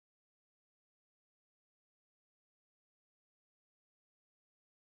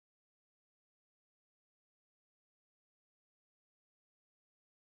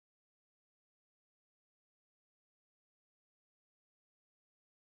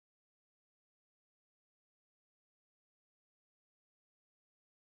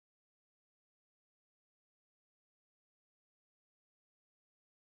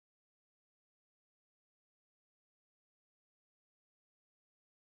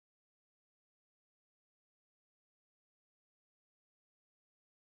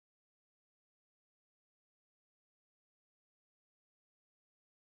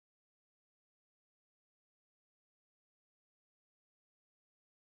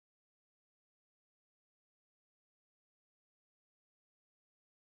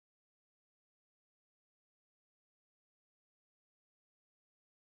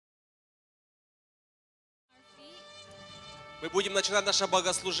Мы будем начинать наше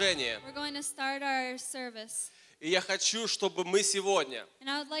богослужение. We're going to start our service. И я хочу, чтобы мы сегодня And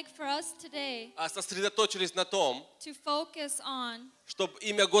I would like for us today сосредоточились на том, to focus on чтобы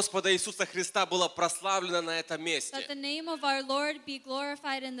имя Господа Иисуса Христа было прославлено на этом that месте, the name of our Lord be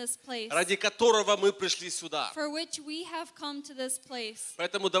glorified in this place, ради которого мы пришли сюда. for which we have come to this place.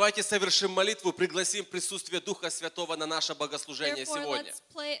 Поэтому давайте совершим молитву, пригласим присутствие Духа Святого на наше богослужение Therefore, сегодня.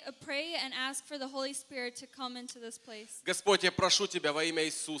 let's pray and ask for the Holy Spirit to come into this place. Господь, я прошу Тебя во имя Lord,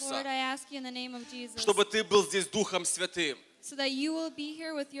 Иисуса, I ask you in the name of Jesus, чтобы Ты был здесь Духом Святым, so that you will be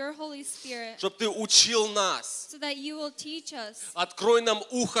here with your Holy Spirit, чтобы Ты учил нас. so that you will teach us. Открой нам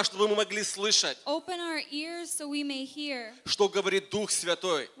ухо, чтобы мы могли слышать, Open our ears so we may hear что говорит Дух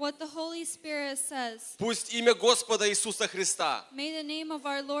Святой. what the Holy Spirit says. Пусть имя Господа Иисуса Христа May the name of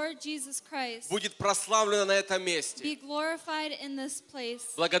our Lord Jesus Christ будет прославлено на этом be месте. glorified in this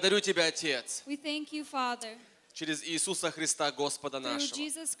place. Благодарю Тебя, Отец, We thank you, Father, через Иисуса Христа, Господа through нашего.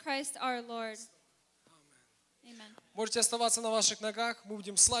 Jesus Christ our Lord. Amen. Можете оставаться на ваших ногах, мы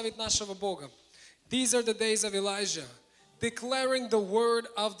будем славить нашего Бога. These are the days of Elijah, declaring the word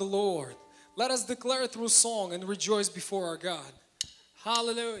of the Lord. Let us declare it through song and rejoice before our God.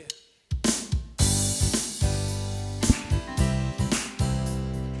 Hallelujah.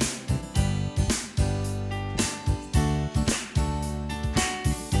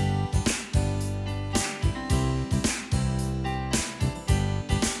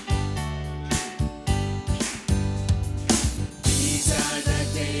 These are the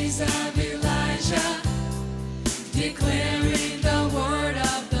days of Elijah, declaring the word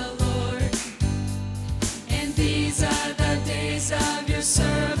of the Lord. And these are the days of your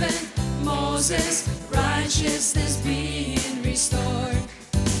servant Moses, righteousness being restored.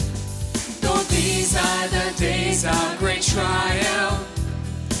 Though these are the days of great trial,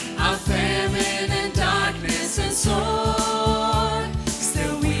 of famine and darkness and sword,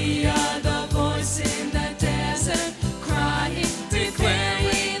 still we are the voice in the desert, crying,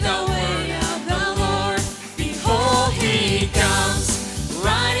 declaring the way of the Lord. Behold, he comes,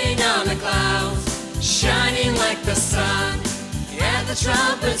 riding on the clouds, shining like the sun. And the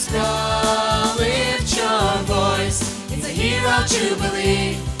trumpets blow, lift your voice. It's a hero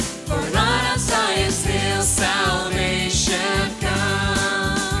jubilee, for on Zion's hill salvation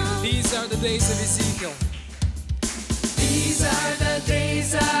comes. These are the days of Ezekiel. These are the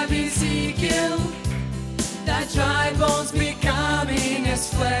days of Ezekiel, that dry bones becoming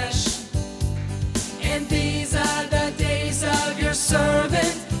as flesh. And these are the days of your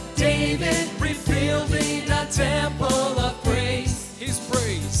servant David, rebuilding a temple of praise. His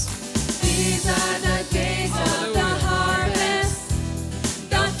praise. These are the days of the harvest,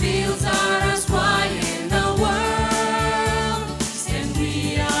 the fields are as white in the world, and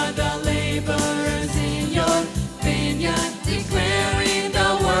we are the laborers in your vineyard, declaring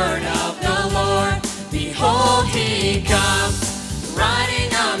the word of the Lord. Behold, he comes,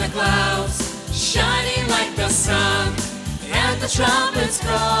 riding on the clouds, shining like the sun. And the trumpets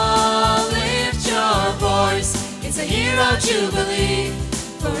call, lift your voice. It's a hero jubilee,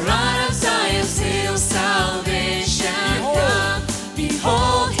 for out of Zion's hill salvation comes.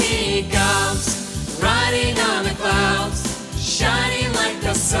 Behold, he comes, riding on the clouds, shining like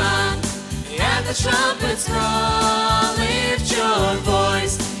the sun. And the trumpets call, lift your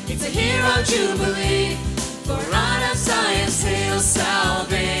voice. It's a hero jubilee, for out of Zion's hill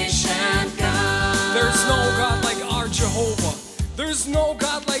salvation comes. There's no God like our Jehovah. There's no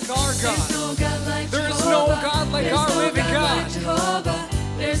God like our God. There's no God like There's Jehovah. no God like There's our no living God God. like Jehovah.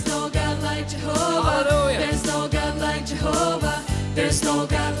 There's no God like Jehovah. Hallelujah. There's no God like Jehovah. There's no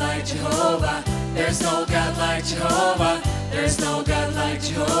God like Jehovah. There's no God like Jehovah. There's no God like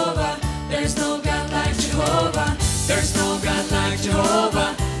Jehovah. There's no God like Jehovah. There's no God like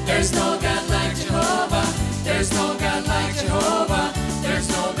Jehovah. There's no God like Jehovah. There's no God like Jehovah. There's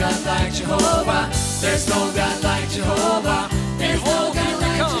no God like Jehovah. There's no God like Jehovah. There's no God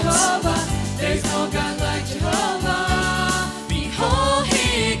like Jehovah. There's no God like Jehovah. Behold,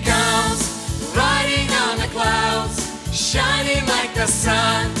 he comes, riding on the clouds, shining like the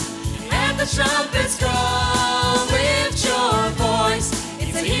sun. And the trumpets call, lift your voice.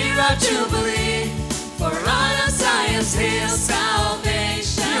 It's a hero jubilee, for on Zion's hill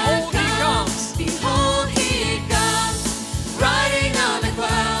salvation Behold, he comes. Behold, he comes, riding on the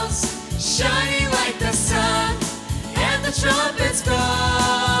clouds, shining like the sun. And the trumpets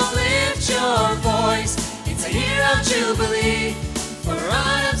call, lift your voice. It's a hero jubilee, for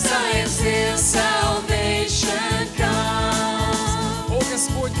on Zion's hill salvation comes. О,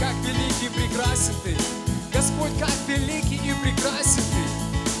 Господь, как великий и прекрасен Ты! Господь, как великий и прекрасен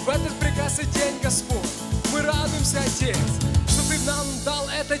Ты! В этот прекрасный день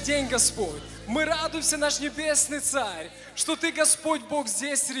этот день, Господь. Мы радуемся, наш Небесный Царь, что Ты, Господь Бог,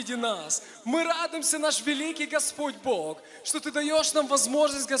 здесь среди нас. Мы радуемся, наш великий Господь Бог, что Ты даешь нам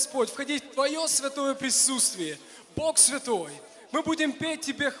возможность, Господь, входить в Твое святое присутствие. Бог Святой, мы будем петь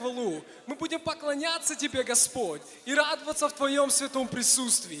Тебе хвалу, мы будем поклоняться Тебе, Господь, и радоваться в Твоем святом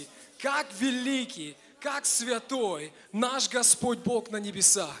присутствии. Как великий, как святой наш Господь Бог на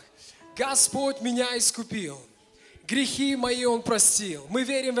небесах. Господь меня искупил, грехи мои Он простил. Мы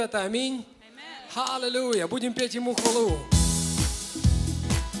верим в это, аминь. Аллилуйя, будем петь Ему хвалу.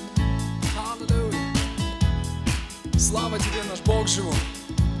 Аллилуйя. Слава Тебе, наш Бог живой.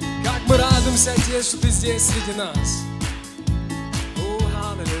 Как мы радуемся, Отец, что Ты здесь среди нас.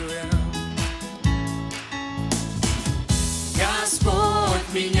 Аллилуйя.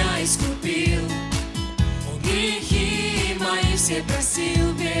 Господь меня искупил, Он грехи мои все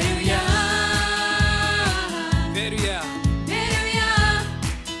простил. Верю я, Верю я. верю я.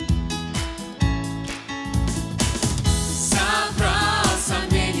 Забрал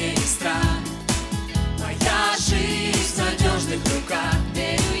сомнения и страх, моя жизнь в надежных руках.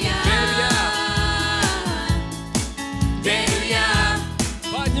 Верю я, верю я.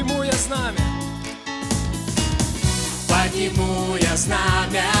 Подниму я знамя. Подниму я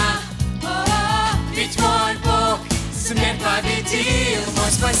знамя, ведь мой Бог смерть победил.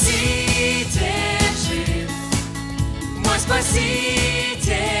 Мой Спаситель жив, мой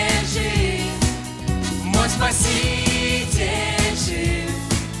Спаситель жив, мой Спаситель жив,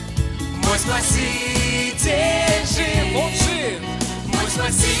 мой Спаситель жив. Он жив. Мой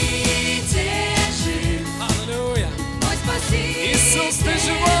Спаситель жив, Аллилуйя. мой Спаситель Иисус, Ты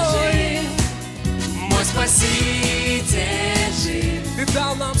живой. жив, мой Спаситель жив, Ты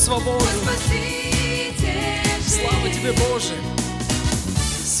дал нам свободу. Спаситель жив. Слава Тебе, Боже.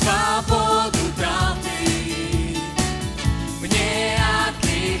 Свободу дал Ты мне от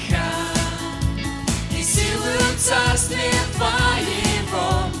греха, и силою царствия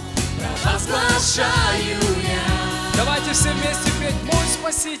Твоего провозглашаю я. Давайте все вместе петь. Мой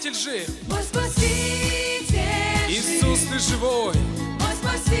Спаситель жив. Мой Спаситель Иисус, жив, Ты живой. мой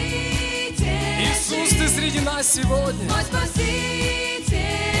Спаситель Иисус, жив, Ты среди нас сегодня. мой Спаситель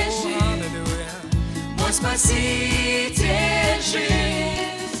О, жив, аллилуйя. мой Спаситель жив,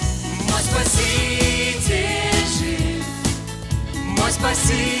 мой Спаситель жив, мой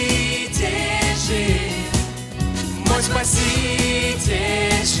Спаситель жив, мой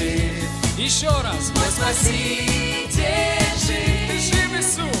Спаситель жив, Еще раз. мой Спаситель жив, Ты жив,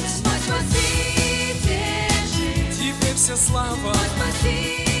 Иисус. мой Спаситель жив, Тебе вся слава. мой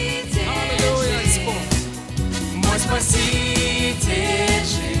Спаситель Аллилуйя, жив, Господь. мой Спаситель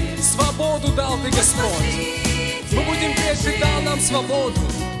жив. Свободу дал Ты, Господь. Мы будем петь, Ты дал нам свободу.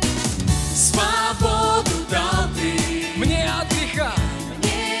 Свободу дал Ты Мне от греха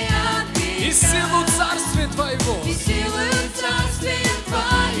мне от греха, и силу царствия Твоего. и силою царствия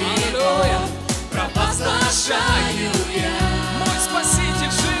Аллилуйя. Твоего провозглашаю я. Мой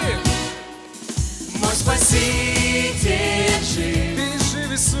Спаситель жив. Мой Спаситель жив, Ты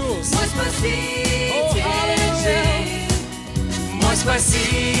жив, Иисус. мой О, Спаситель аллилуйя. жив, мой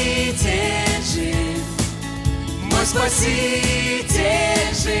Спаситель жив, мой Спаситель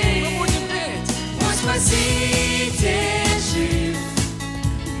Мы жив, будем петь. мой Спаситель жив,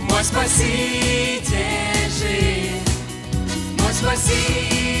 мой Спаситель жив, мой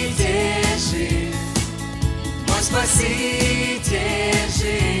Спаситель жив, мой Спаситель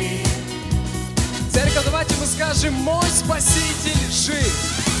жив. Церковь, давайте мы скажем: мой Спаситель жив.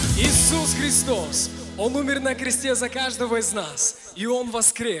 Иисус Христос. Он умер на кресте за каждого из нас. И Он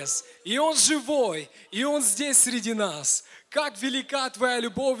воскрес. И Он живой. И Он здесь среди нас. Как велика Твоя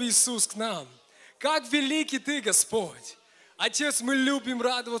любовь, Иисус, к нам. Как великий Ты, Господь. Отец, мы любим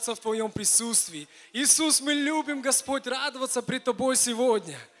радоваться в Твоем присутствии. Иисус, мы любим, Господь, радоваться пред Тобой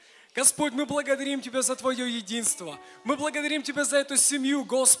сегодня. Господь, мы благодарим Тебя за Твое единство. Мы благодарим Тебя за эту семью,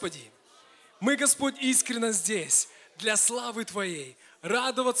 Господи. Мы, Господь, искренне здесь, для славы Твоей,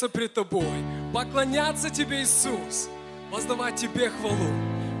 радоваться пред Тобой, поклоняться Тебе, Иисус, воздавать Тебе хвалу.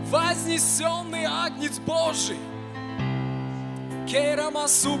 Вознесенный Агнец Божий, Керама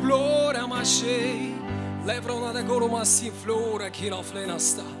сублора машей, Леврона да горума симфлора,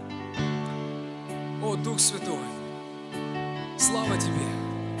 кирафленаста. О, Дух Святой, слава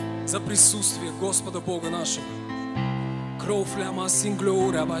Тебе за присутствие Господа Бога нашего. Кровляма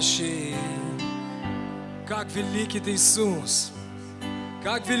синглора башей. Как великий Ты, Иисус,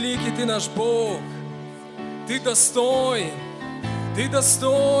 как великий Ты наш Бог. Ты достоин, Ты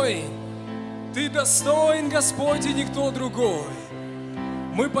достоин, Ты достоин, Господь, и никто другой.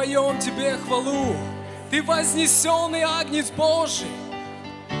 Мы поем Тебе хвалу. Ты вознесенный Агнец Божий.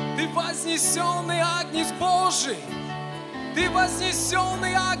 вознесенный Агнец Божий, Ты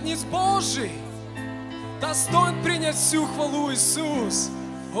вознесенный Агнец Божий, достоин принять всю хвалу, Иисус.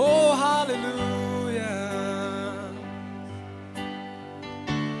 О, аллилуйя!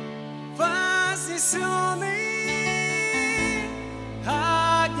 Вознесенный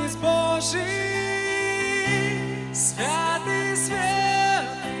Агнец Божий, святый,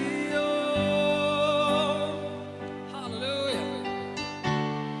 святый, о, аллилуйя!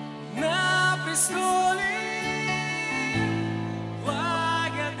 На престоле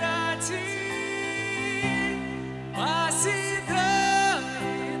благодати восседает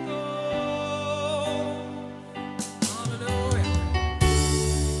Он. Аллилуйя!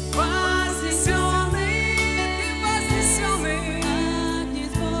 Вознесенный, Ты вознесенный,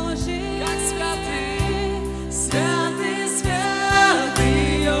 Агнец Божий, как святый, святый,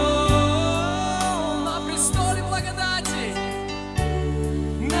 святый, о, на престоле благодати,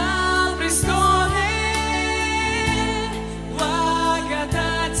 на престоле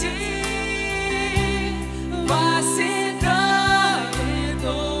благодати восседает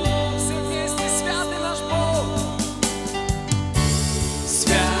Он. Все вместе, святый наш Бог.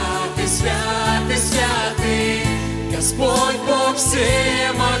 Святый, святый, святый, Господь Бог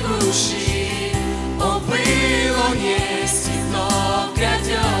всемогущий. Он был, Он есть и вновь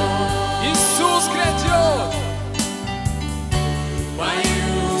грядет. Иисус грядет.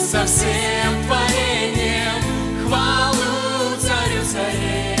 Пою со всем творением хвалу Царю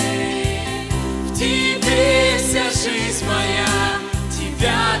царей. В Тебе вся жизнь моя,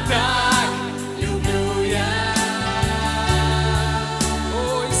 Тебя так люблю я. О,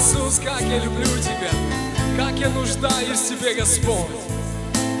 Иисус, как я люблю Тебя, как я нуждаюсь в Тебе, Господь.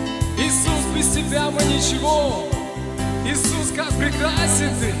 Иисус, без Тебя мы ничего. Иисус, как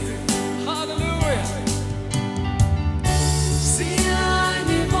прекрасен Ты. Аллилуйя.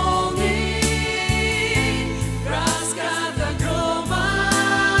 Сияние молний, раската грома,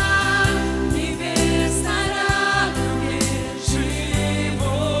 небес на радуге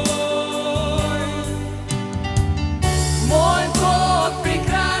живой. Мой Бог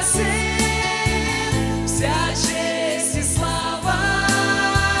прекрасен, вся честь и слава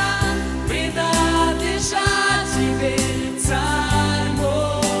принадлежат Тебе, Царь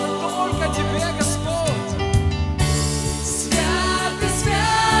мой. Только Тебе, Господь. Святый,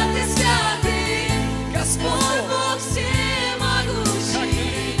 святый, святый, Господь Бог всемогущий.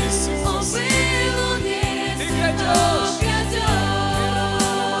 Он был, Он есть, Ты Ты грядешь.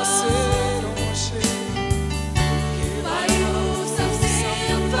 Пою со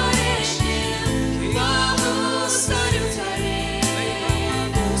всем творением хвалу Царю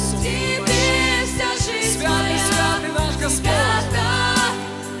царей. В Тебе вся жизнь Святый, моя, святый наш Господь.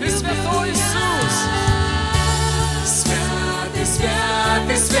 Ты святой Иисус. Святый,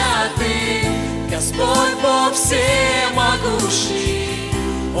 святый, святый, Господь Бог всемогущий.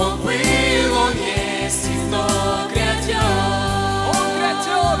 Он был, Он есть и вновь грядет. Он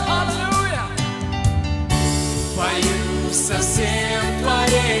грядет, аллилуйя. Пою со всем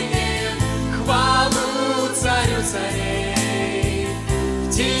творением хвалу Царю царей. В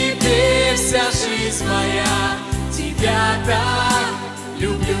Тебе вся жизнь моя, Тебя так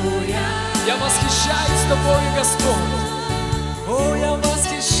люблю я. Я восхищаюсь Тобой, Господь. О, я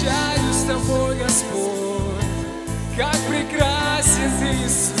восхищаюсь Тобой, Господь. Как прекрасен Ты,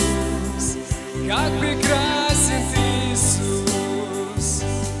 Иисус. Как прекрасен Ты, Иисус.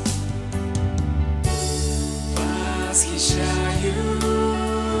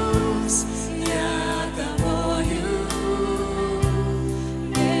 Восхищаюсь я Тобою.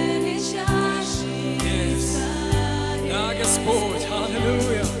 величайший Царь. Да, Господь,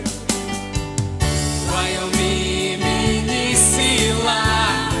 аллилуйя. В Твоем имени сила,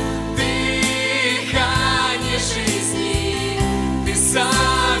 дыхание жизни, Ты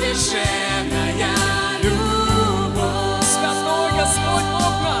совершенная любовь. Святой Господь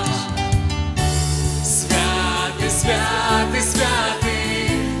Бог наш. Святый, святый, святый,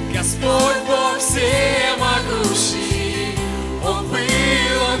 Господь Бог всемогущий. Он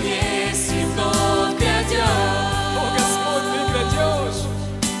был, Он есть и вновь грядет. О, Господь, Ты грядешь.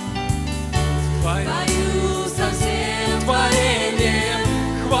 Пою со всем Творением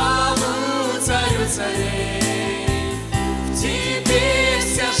хвалу Царю царей. В Тебе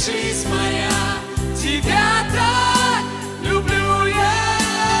вся жизнь моя, Тебя так люблю я.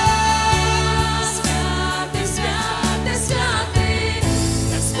 Святый, святый, святый,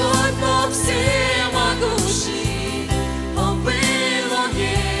 Господь Бог всемогущий. Он был, Он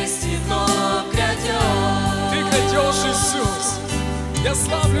есть и вновь грядет. Ты грядешь, Иисус. Я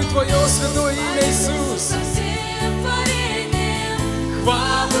славлю Твое святое имя, Пою Иисус. со всем творением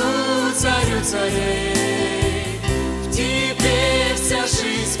Хвалу царей. В тебе вся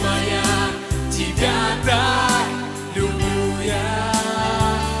жизнь моя, тебя так люблю я.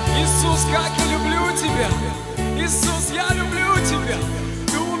 Иисус, как я люблю тебя! Иисус, я люблю тебя!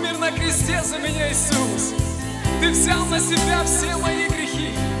 Ты умер на кресте за меня, Иисус! Ты взял на себя все мои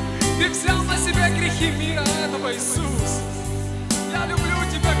грехи! Ты взял на себя грехи мира этого, Иисус! Я люблю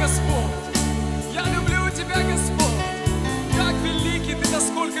тебя, Господь! Я люблю тебя, Господь! Как великий Ты,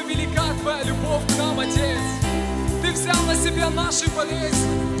 насколько велика Твоя любовь к нам, Отец! Ты взял на себя наши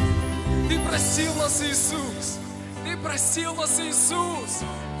болезни! Ты простил нас, Иисус! Ты простил нас, Иисус!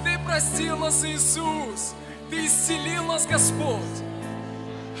 Ты простил нас, Иисус! Ты исцелил нас, Господь!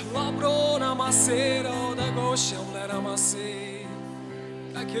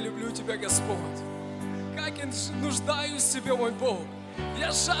 Как я люблю Тебя, Господь! Как я нуждаюсь в Тебе, мой Бог!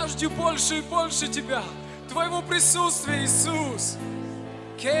 Я жажду больше и больше Тебя, Твоего присутствия, Иисус!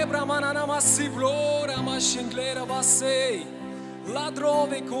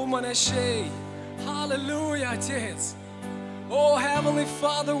 Аллилуйя, Отец! Oh, Heavenly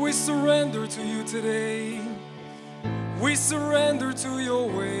Father, we surrender to You today. We surrender to Your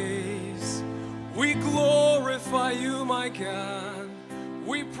ways. We glorify You, my God.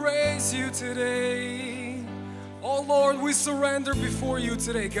 We praise You today. Oh, Lord, we surrender before You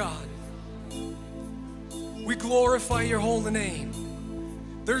today, God. We glorify Your holy name.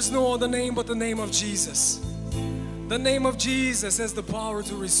 There's no other name but the name of Jesus. The name of Jesus has the power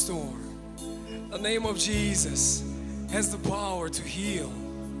to restore. The name of Jesus has the power to heal.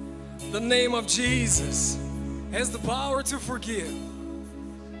 The name of Jesus has the power to forgive.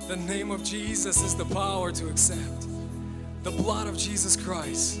 The name of Jesus has the power to accept. The blood of Jesus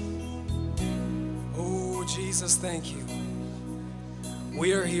Christ. Oh, Jesus, thank You.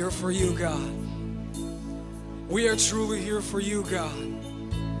 We are here for You, God. We are truly here for You, God.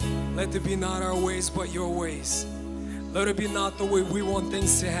 Let it be not our ways, but Your ways. Let it be not the way we want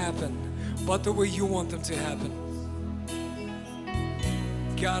things to happen, but the way You want them to happen.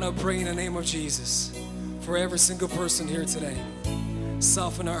 God, I pray in the name of Jesus for every single person here today.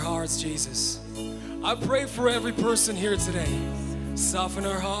 Soften our hearts, Jesus. I pray for every person here today. Soften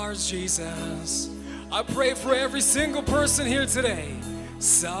our hearts, Jesus. I pray for every single person here today.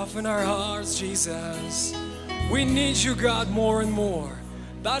 Soften our hearts, Jesus. We need You, God, more and more.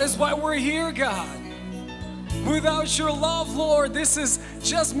 That is why we're here, God. Without Your love, Lord, this is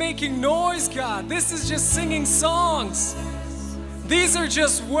just making noise, God. This is just singing songs. These are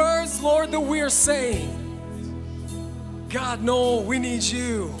just words, Lord, that we are saying. God, no, we need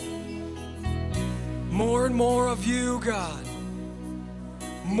You. More and more of You, God.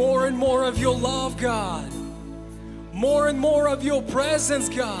 More and more of Your love, God. More and more of Your presence,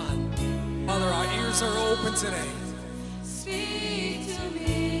 God. Father, our ears are open today. Speak to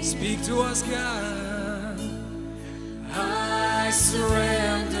me. Speak to us, God. I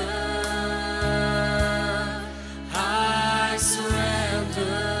surrender. I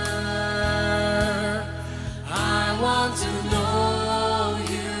surrender. I want to know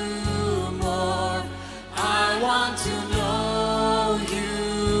You more. I want to know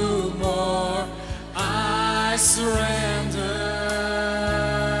You more. I surrender.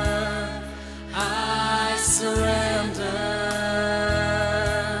 I surrender.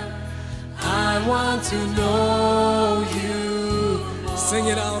 I want to know You. Sing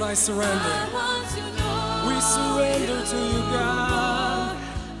it out, I surrender. I want to know We surrender to You, God.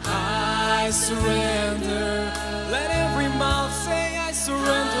 I surrender. Let every mouth say, I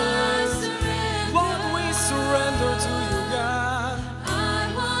surrender. Lord, we surrender to You, God.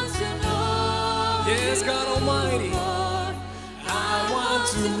 I want to know Yes, God Almighty. Lord. I want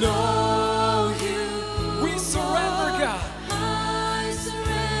to know You. We surrender, God. I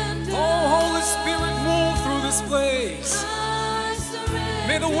surrender. Oh, Holy Spirit, move through this place. I surrender.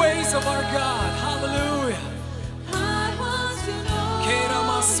 May the ways of our God, hallelujah. I want to know Kera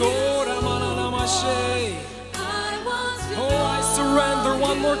masora manana mashe. I want to Oh, I surrender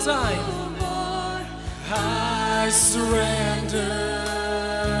one more time. know more. I surrender.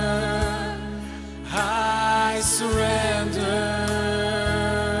 I surrender.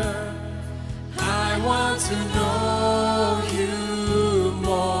 I want to know You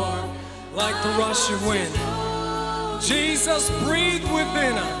more. Like the rushing wind. Jesus, breathe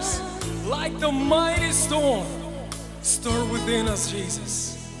within us. Like the mighty storm. Stir within us,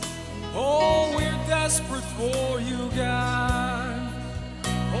 Jesus. Oh, we're desperate for You, God.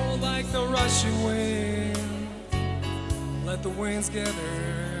 Oh, like the rushing wind. Let the winds gather.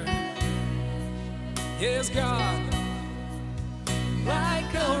 Yes, God.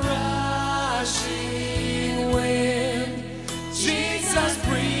 Like a rushing wind. Jesus,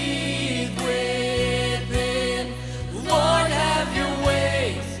 breathe within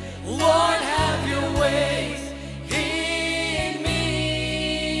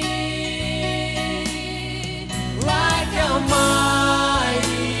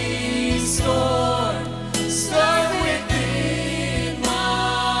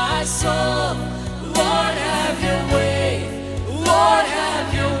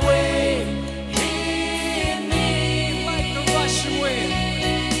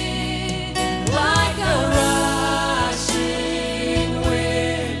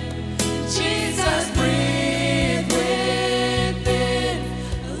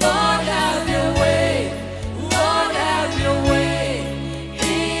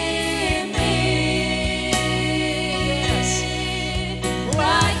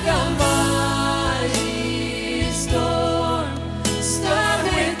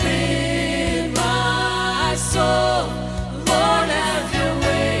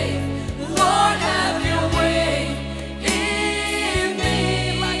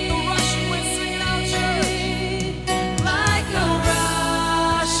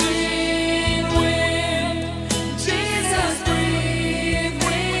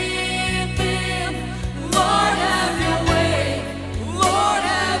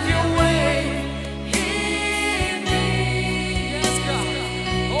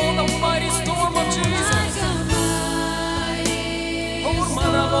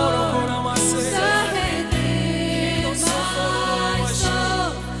Manamoro Konamase. Stir within my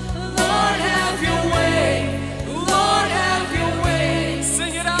soul. Lord, have your way. Lord, have your way.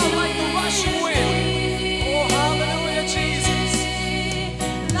 Sing it out like the rushing wind. Oh, hallelujah, Jesus.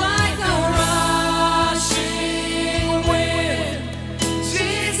 Like a rushing wind,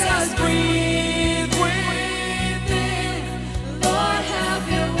 Jesus, breathe within. Lord, have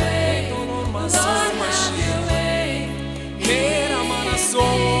your way. Lord, have your way. Era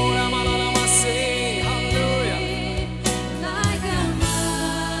manasora mananamase. Hallelujah. Like a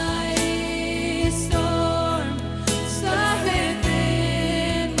mighty storm, stir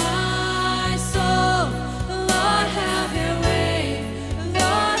within my soul. Lord, have your way.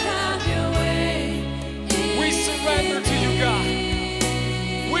 Lord, have your way. We surrender to you, God.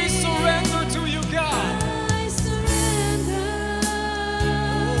 We surrender to you, God. I surrender.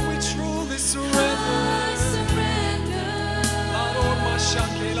 Oh, we truly I surrender. surrender. Lord,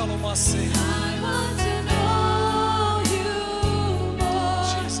 mashakela lo mase. I want to know you more.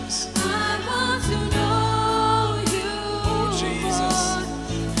 Jesus. I want to know you Oh, Jesus. more.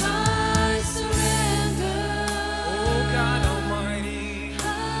 I surrender. Oh, God Almighty. I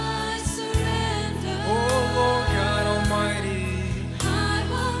surrender. Oh, Lord God Almighty. I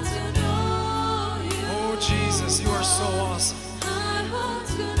want to know you. Oh, Jesus, you are so awesome. I want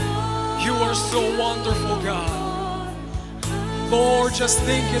to know You are so wonderful, God. more. Lord, just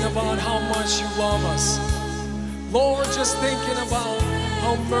thinking about how much you love us. Lord, just thinking about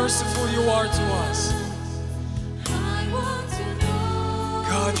how merciful you are to us. I want to know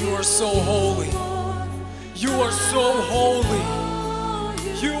God, you are so holy. You are so holy.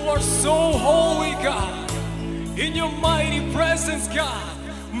 You are so holy, God. In your mighty presence, God,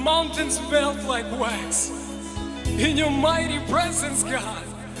 mountains melt like wax. In your mighty presence, God,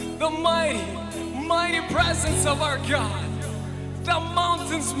 the mighty, mighty presence of our God, the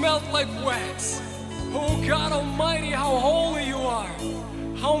mountains melt like wax. Oh God Almighty, how holy you are,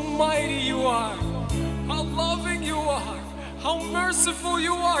 how mighty you are, how loving you are, how merciful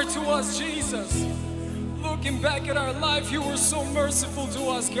you are to us, Jesus. Looking back at our life, you were so merciful to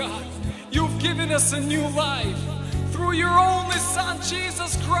us, God. You've given us a new life through your only Son,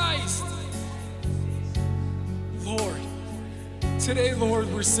 Jesus Christ. Lord, today,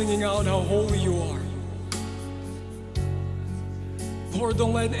 Lord, we're singing out how holy you are. Lord,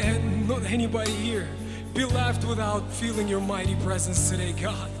 don't let anybody here be left without feeling your mighty presence today,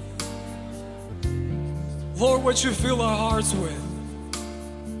 God. Lord, what you fill our hearts with,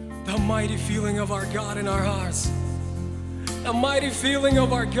 the mighty feeling of our God in our hearts, the mighty feeling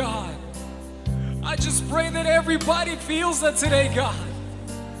of our God. I just pray that everybody feels that today, God.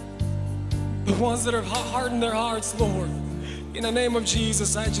 The ones that have hardened their hearts, Lord, in the name of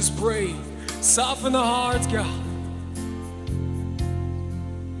Jesus, I just pray, soften the hearts, God.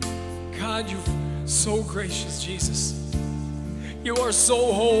 God, you're so gracious, Jesus. You are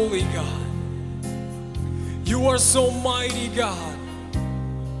so holy, God. You are so mighty, God.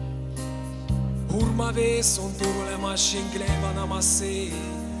 Urmave son turule mashingleva namase.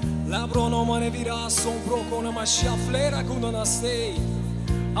 Labrono manevira son brokona mashiaflera kunanase.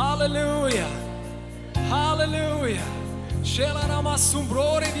 Hallelujah. Hallelujah. Shela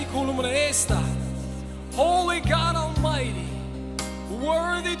ramasumbrore di columnesta. Holy God Almighty,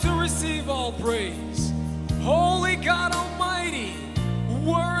 worthy to receive all praise. Holy God Almighty,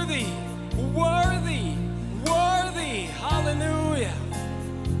 worthy, worthy, worthy. Hallelujah.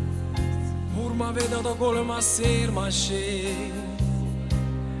 Urma veda do golma ser mashe.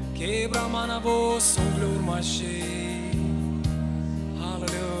 Quebra manavos son glor mashe.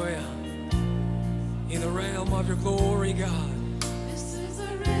 Hallelujah. In the realm of your glory, God. This is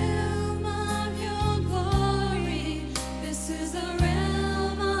the realm of your glory. This is the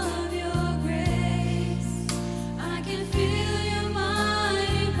realm of your grace. I can feel your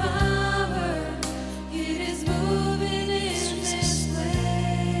mighty power. It is moving in this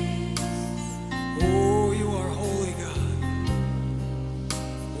place. Oh, you are holy, God.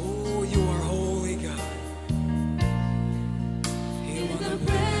 Oh, you are holy, God. In the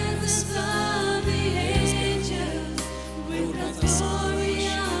presence of the angels, with the glory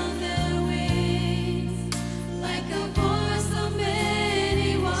on their wings, like a voice of many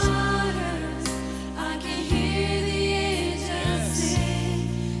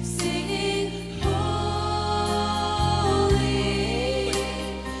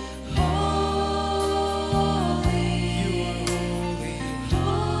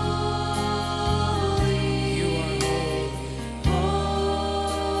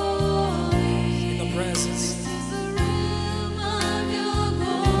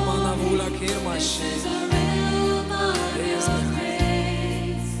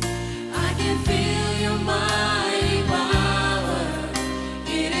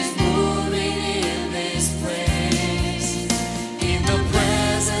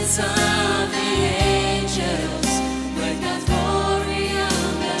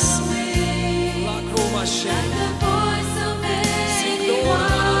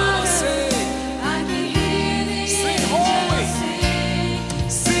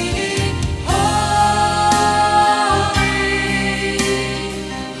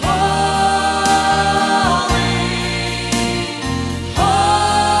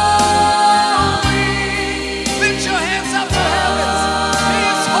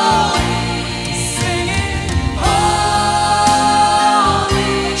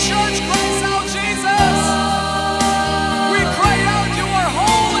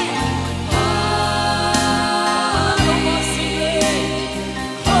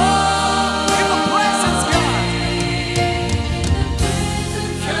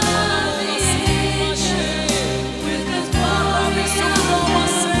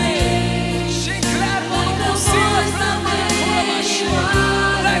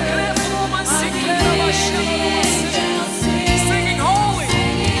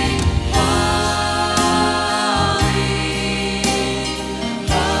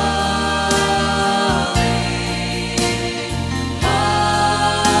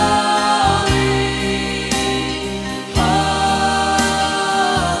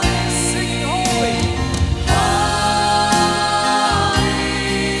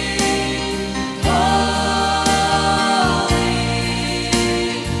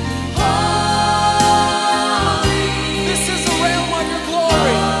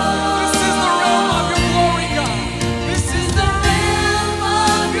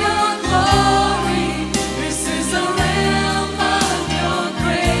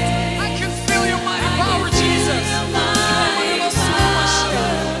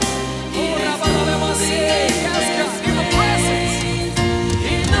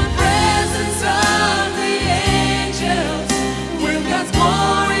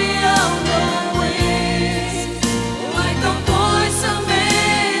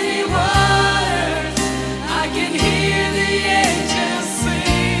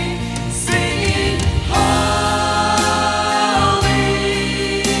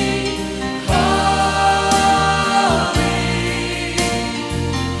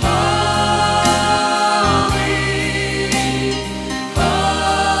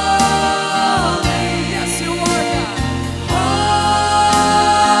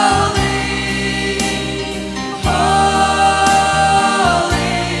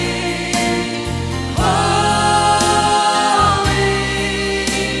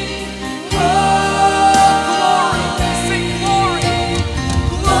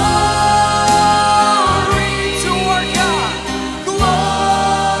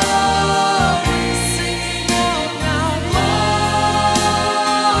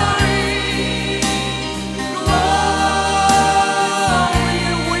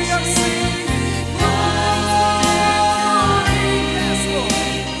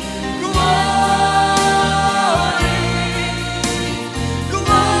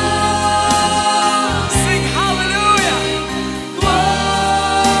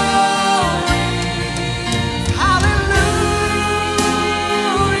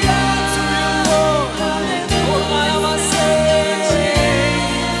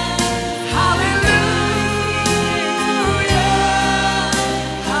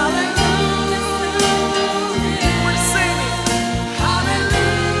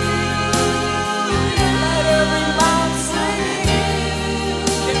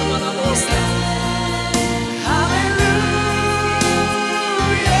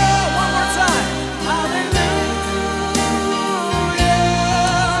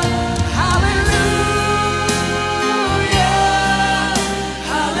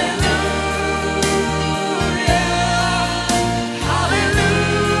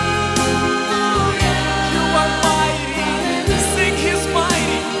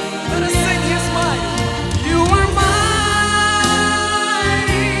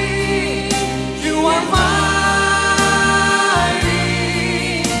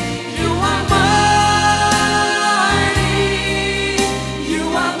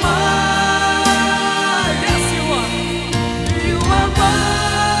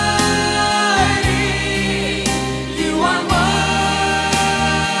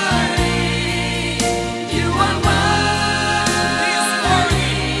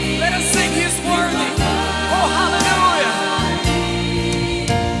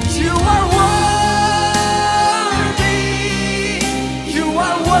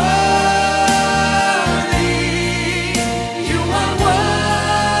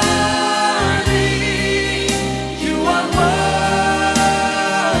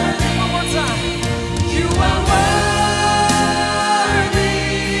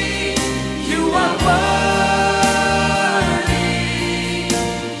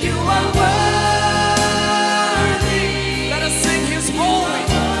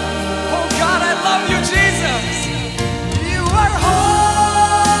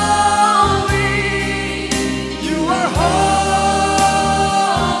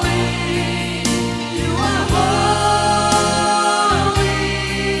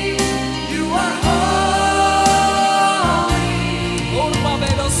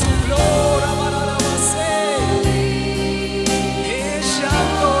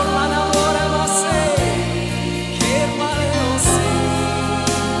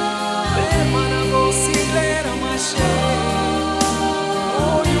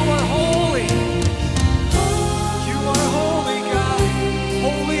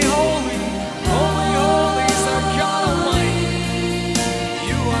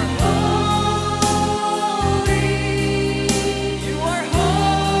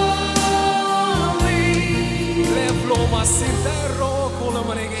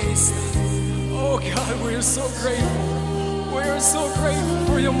Oh God, we are so grateful. We are so grateful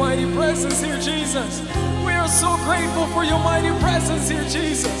for your mighty presence here, Jesus. We are so grateful for your mighty presence here,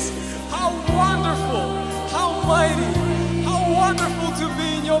 Jesus. How wonderful, how mighty, how wonderful to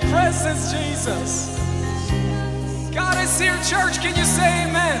be in your presence, Jesus. God is here, church. Can you say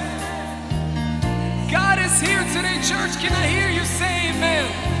amen? God is here today, church. Can I hear you say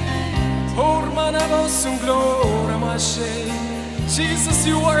amen? Jesus,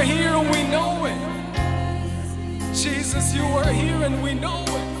 you are here and we know it. Jesus, you are here and we know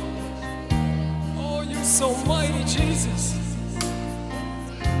it. Oh, you're so mighty, Jesus.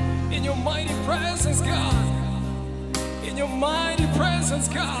 In your mighty presence, God. In your mighty presence,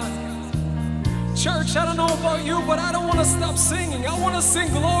 God. Church, I don't know about you, but I don't want to stop singing. I want to sing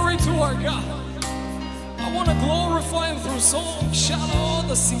glory to our God. I want to glorify Him through song. Shalom,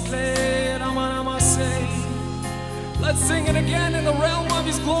 the Sinclair, let's sing it again in the realm of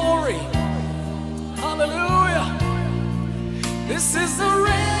His glory. Hallelujah. This is the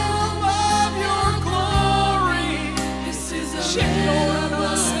realm of your glory. This is the realm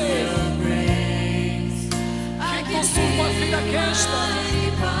of your grace. I can feel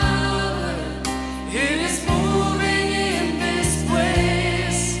mighty power. It is moving in this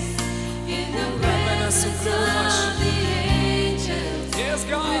place. In the presence of the angels. Yes,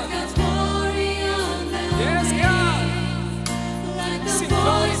 God. With God's glory on the Yes, God. like the Sing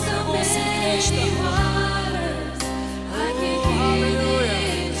voice glory, of many waters. I can hear the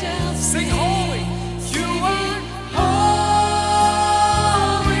angels Sing holy. You are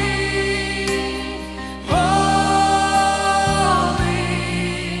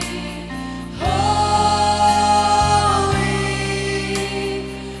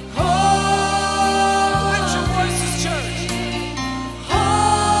Lift your voices, church.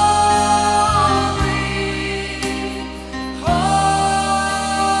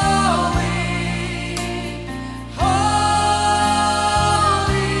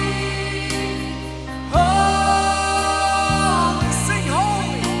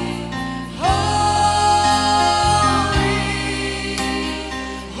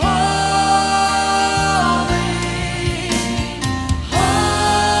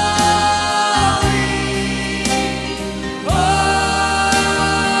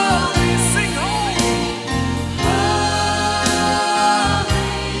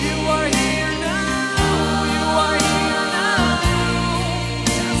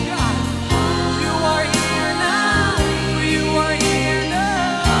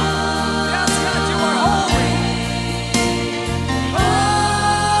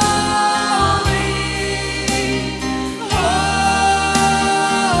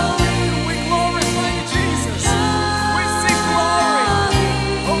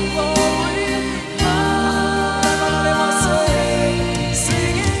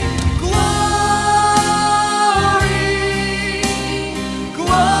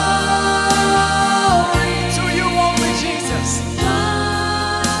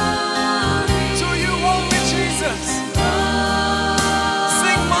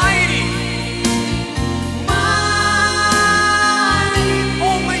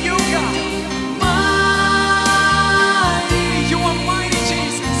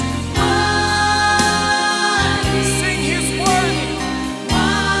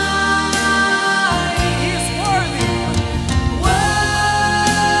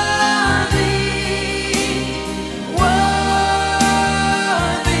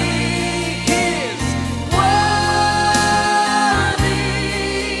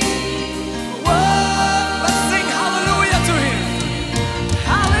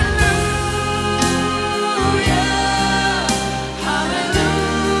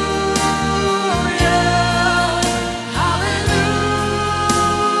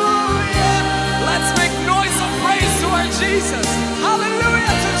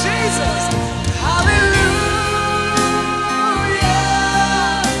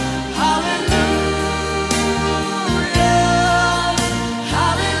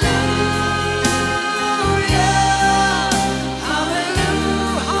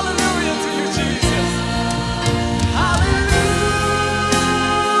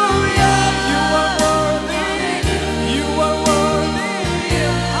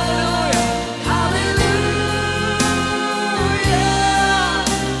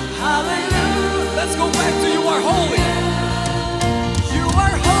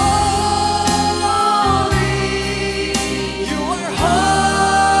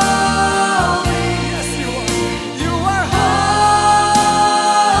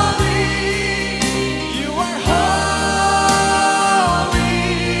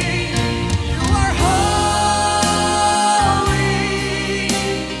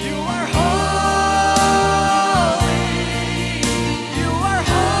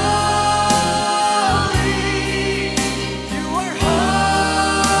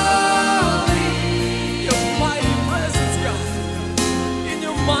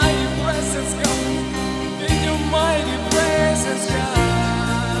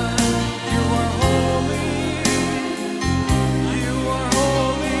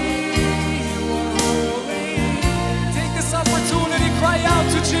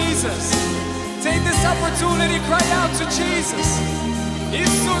 Take this opportunity, cry out to Jesus.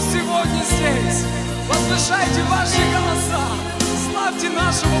 Иисус сегодня здесь. Возвышайте ваши голоса. Славьте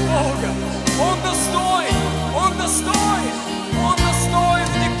нашего Бога. Он достоин, Он достоин, Он достоин,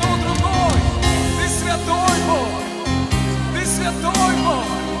 никто другой. Ты святой Бог, Ты святой Бог,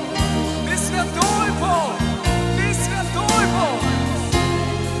 Ты святой Бог, Ты святой Бог.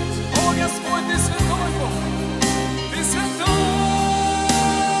 О, Господь, Ты святой Бог, Ты святой.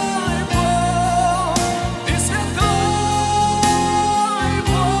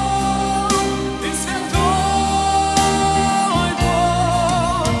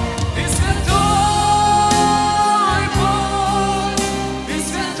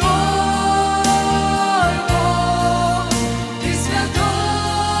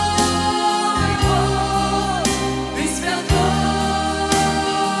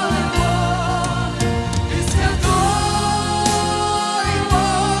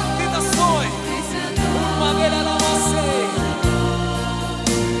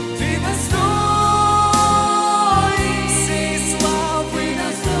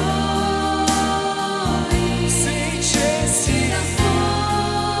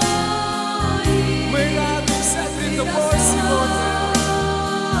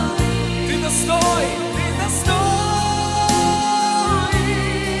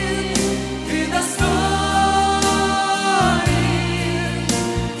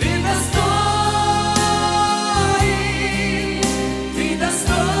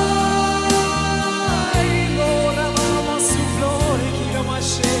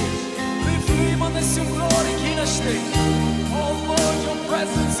 Oh Lord, your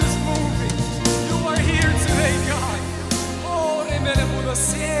presence is moving. You are here today, God. Oh,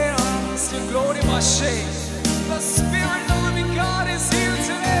 the Spirit of the living God is here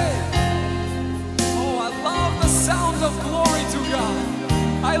today. Oh, I love the sound of glory to God.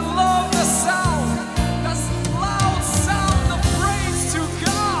 I love the sound, the loud sound of praise to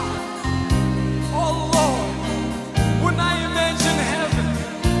God. Oh Lord, when I imagine heaven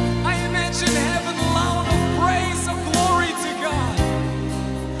loud of praise, of glory to God.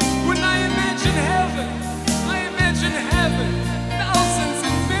 When I imagine heaven, thousands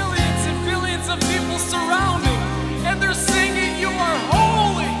and billions of people surrounding, and they're singing, you are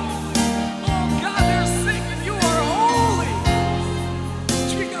holy. Oh God, they're singing, you are holy.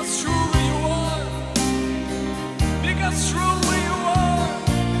 Because truly you are. Because truly you are.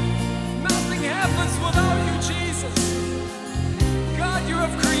 Nothing happens without you, Jesus. God, you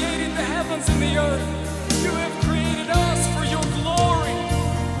have created the heavens and the earth. You have created us for your glory.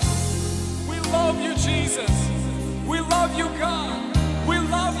 We love you, Jesus. We love you, God. We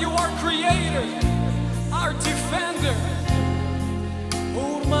love you, our creator, our defender.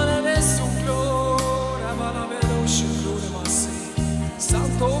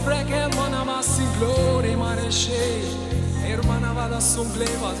 Santo vreke manamasi glory mareshe. Hermana vada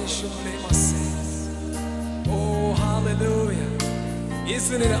sungleva de shunglemase. Oh, hallelujah.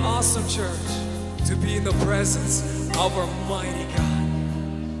 Isn't it awesome, church, to be in the presence of our mighty God?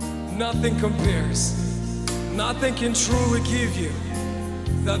 Nothing compares. Nothing can truly give you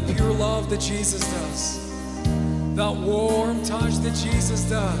that pure love that Jesus does, that warm touch that Jesus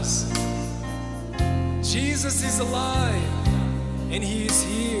does. Jesus is alive, and He is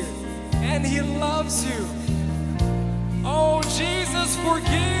here, and He loves you. Oh, Jesus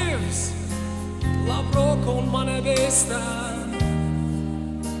forgives.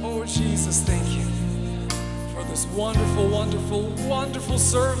 Oh, Jesus, thank you for this wonderful, wonderful, wonderful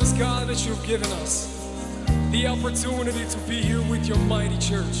service, God, that you've given us. The opportunity to be here with your mighty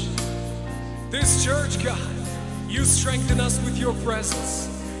church. This church, God, you strengthen us with your presence.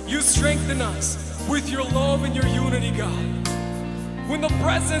 You strengthen us with your love and your unity, God. When the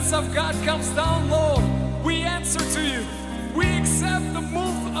presence of God comes down, Lord, we answer to you. We accept the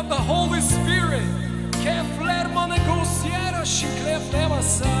move of the Holy Spirit.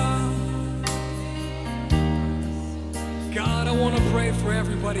 God, I want to pray for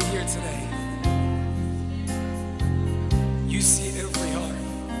everybody here today. You see every heart.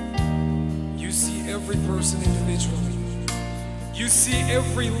 You see every person individually. You see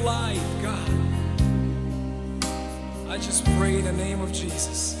every life, God. I just pray in the name of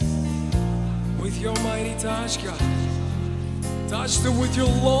Jesus. With your mighty touch, God. Touch them with your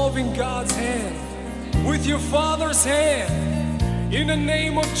loving God's hand. With your Father's hand. In the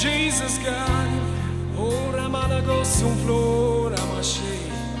name of Jesus, God.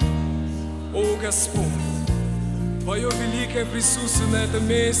 Oh, Господь. Твое великое присутствие на этом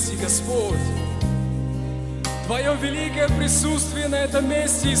месте, Господь. Твое великое присутствие на этом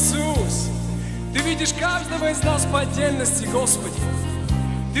месте, Иисус. Ты видишь каждого из нас по отдельности, Господи.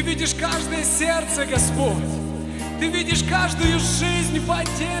 Ты видишь каждое сердце, Господь. Ты видишь каждую жизнь по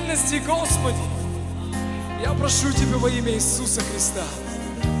отдельности, Господи. Я прошу Тебя во имя Иисуса Христа,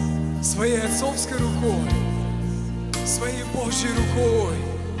 своей отцовской рукой, своей Божьей рукой,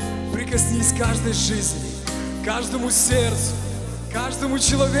 прикоснись к каждой жизни, каждому сердцу, каждому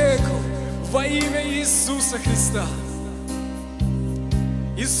человеку во имя Иисуса Христа.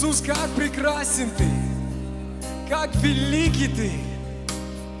 Иисус, как прекрасен Ты, как великий Ты,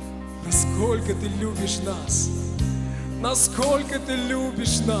 насколько Ты любишь нас, насколько Ты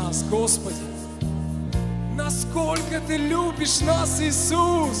любишь нас, Господи, насколько Ты любишь нас,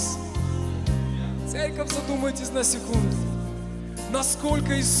 Иисус. Церковь, задумайтесь на секунду,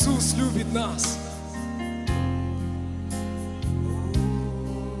 насколько Иисус любит нас.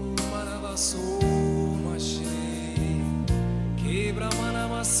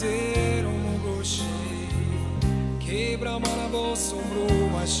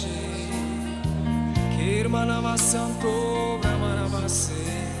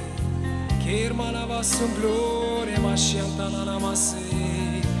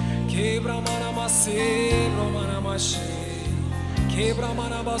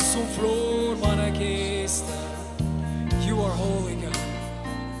 You are holy, God.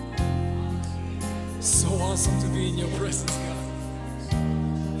 So awesome to be in your presence, God.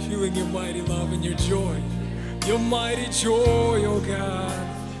 Feeling your mighty love and your joy. Your mighty joy, oh God.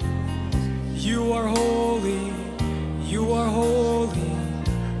 You are holy. You are holy.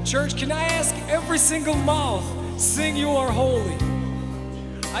 Church, can I ask every single mouth, sing you are holy?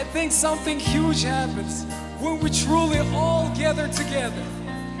 I think something huge happens when we truly all gather together.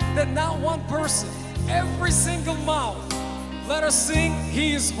 That not one person, every single mouth, let us sing,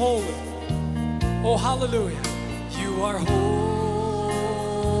 He is holy. Oh, hallelujah. You are holy.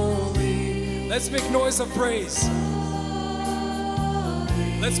 Let's make noise of praise.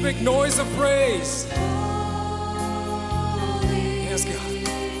 Let's make noise of praise. Yes, God.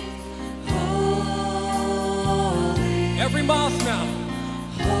 Every mouth now.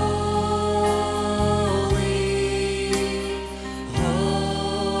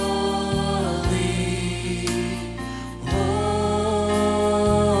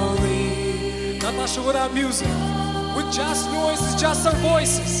 Without music, with just noises, just our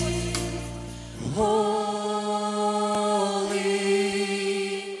voices. Holy,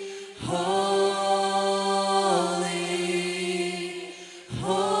 holy,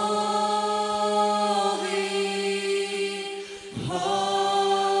 holy,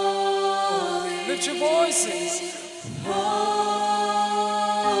 holy. Lift your voices.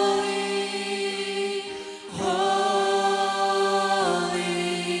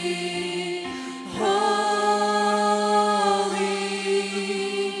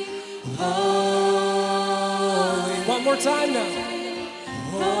 One more time now.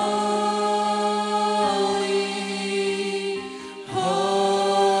 Holy, holy,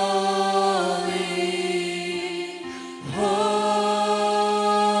 holy,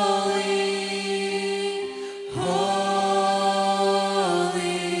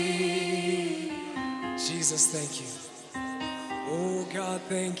 holy. Jesus, thank you. Oh God,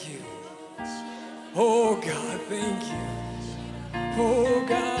 thank you. Oh God, thank you. Oh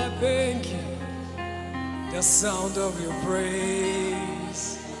God, thank you. The sound of your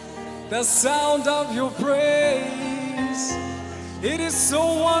praise, the sound of your praise. It is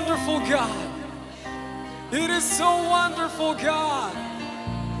so wonderful, God. It is so wonderful, God.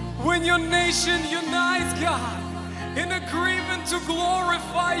 When your nation unites, God, in agreement to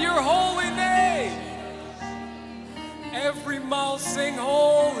glorify your holy name. Every mouth sing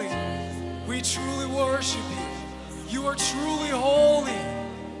holy. We truly worship you. You are truly holy.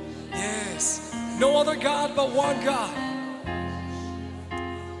 Yes. No other God but one God.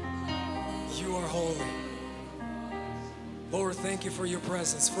 You are holy. Lord, thank you for your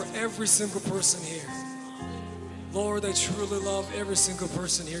presence, for every single person here. Lord, I truly love every single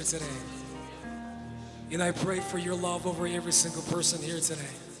person here today. And I pray for your love over every single person here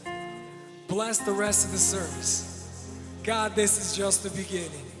today. Bless the rest of the service. God, this is just the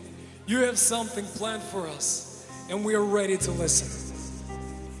beginning. You have something planned for us, and we are ready to listen.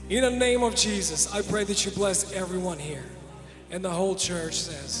 In the name of Jesus, I pray that you bless everyone here. And the whole church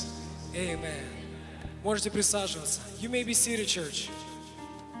says, Amen. Можете присаживаться. You may be seated, church.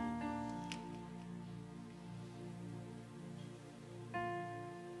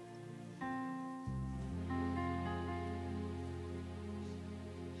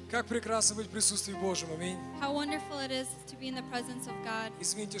 Как прекрасно быть в присутствии Божьем, аминь. How wonderful it is to be in the presence of God.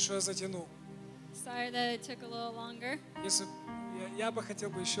 Извините, что я затянул. Sorry that it took a little longer. Если я бы хотел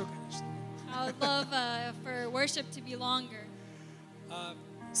бы еще, конечно. I would love for worship to be longer.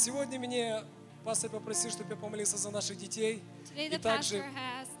 Сегодня меня пастор попросил, чтобы я помолился за наших детей. Today И the также, pastor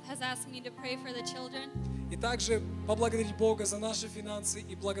has asked me to pray for the children и также поблагодарить Бога за наши финансы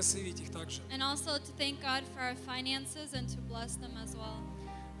и благословить их также. and also to thank God for our finances and to bless them as well.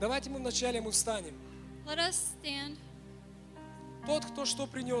 Давайте мы вначале встанем. Let us stand. Тот, кто что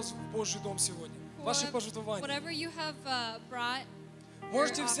принес в Божий дом сегодня. Ваши пожертвования. Whatever you have brought,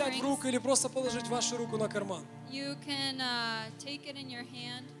 Можете your взять в offerings, руку или просто положить вашу руку на карман. you can take it in your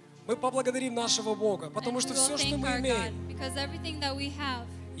hand. Мы поблагодарим нашего Бога, And потому we что will все, что thank мы our God имеем, because everything that we have,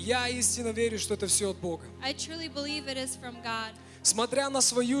 я истинно верю, что это все от Бога. I truly believe it is from God. Смотря на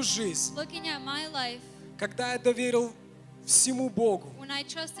свою жизнь, Looking at my life, когда я доверил всему Богу, when I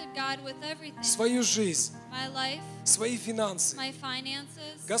trusted God with everything, свою жизнь, my life, свои финансы, my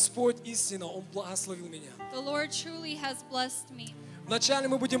finances, Господь истинно, Он благословил меня. the Lord truly has blessed me. Вначале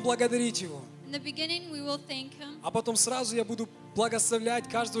мы будем благодарить Его, In the beginning, we will thank Him, а потом сразу я буду благословлять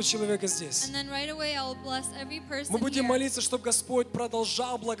каждого человека здесь. and then right away I will bless every person Мы будем here. молиться, чтобы Господь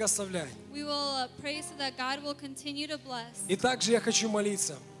продолжал благословлять. We will pray so that God will continue to bless. И также я хочу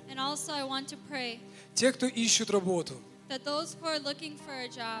молиться. And also I want to pray Те, кто ищут работу, that those who are looking for a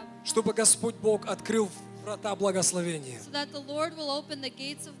job, чтобы Господь Бог открыл врата благословения. so that the Lord will open the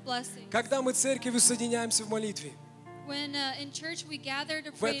gates of blessing. Когда мы церковью соединяемся в молитве, When in church we gather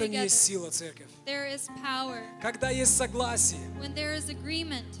to в pray этом есть together, сила, церковь. there is power. Когда есть согласие, When there is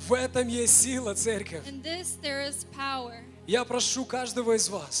agreement, в этом есть сила, церковь. in this there is power. Я прошу каждого из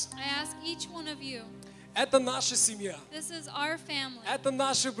вас. I ask each one of you, Это наша семья. this is our family. Это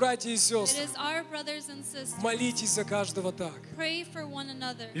наши братья и It сестры. is our brothers and sisters. Молитесь за каждого так. Pray for one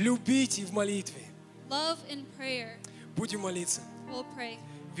another. Любите в молитве. Love in prayer. Будем молиться. We'll pray.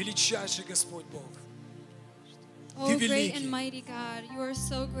 Величайший Господь Бог. Oh, Ты great великий. and mighty God, you are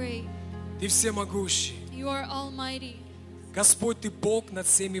so great. Ты всемогущий. You are almighty. Господь, Ты Бог над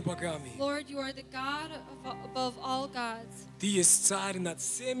всеми богами. Lord, you are the God above all gods. Ты есть царь над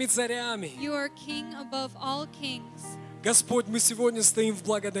всеми царями. You are king above all kings. Господь, мы сегодня стоим в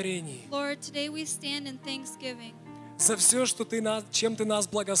благодарении Lord, today we stand in thanksgiving за все, что чем Ты нас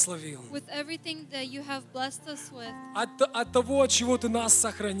благословил. with everything that you have blessed us with, От того, от чего Ты нас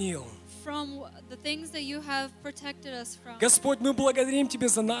сохранил. from the things that you have protected us from. Господь, мы благодарим Тебя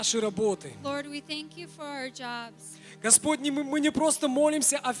за наши работы. Lord, we thank you for our jobs. Господь, мы не просто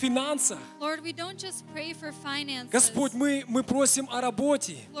молимся о финансах. Lord, we don't just pray for finances. Господь, мы просим о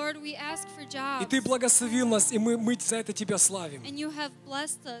работе. Lord, we ask for И jobs. Ты благословил нас, и мы за это Тебя славим. And you have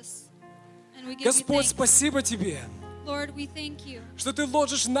blessed us. And we give Господь, you thanks. спасибо Тебе, Lord, we thank you. что Ты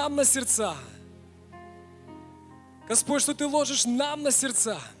ложишь нам на сердца. Господь, что Ты ложишь нам на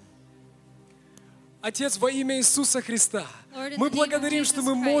сердца. Отец, во имя Иисуса Христа, Lord, in мы the name of благодарим, что Jesus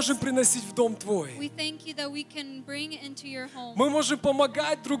мы Christ, можем приносить в дом We Твой. thank you that we can bring into your home, Мы можем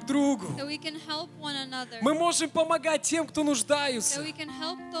помогать друг другу. that we can help one another, Мы можем помогать тем, кто that нуждается. we can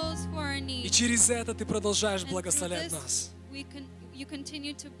help those who are in И need. через это Ты продолжаешь And through благословлять this, нас. you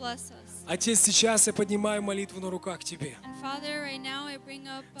continue to bless us. Отец, сейчас я поднимаю молитву на руках к Тебе. And Father, right now I bring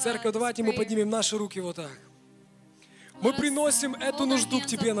up Церковь, this давайте мы prayer. поднимем наши руки вот так. Мы Let us приносим эту hold our нужду к hands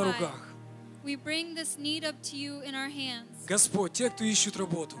Тебе up на high. руках. We bring this need up to you in our hands. Господь, те, кто ищут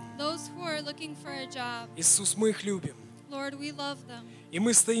работу, Those who are looking for a job, Иисус, мы их любим. Lord, we love them. И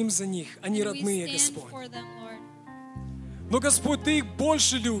мы стоим за них. Они And we родные, stand Господь. for them, Lord. Но, Господь, Ты их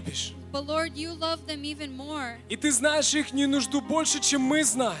больше любишь. But Lord, you love them even more. И Ты знаешь их нужду больше, чем мы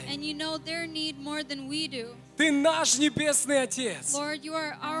знаем. And you know their need more than we do. Ты наш Небесный Отец. Lord, you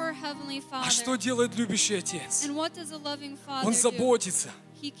are our Heavenly А что Father. делает любящий Отец? And what does a loving Father Он do? заботится.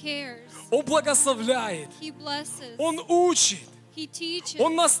 He cares. Он благословляет. He blesses. Он учит. He teaches.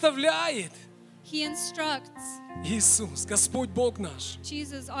 Он наставляет. He instructs. Иисус, Господь Бог наш,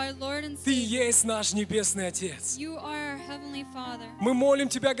 Jesus, our Lord and Ты Savior. есть наш Небесный Отец. You are our Heavenly Father. Мы молим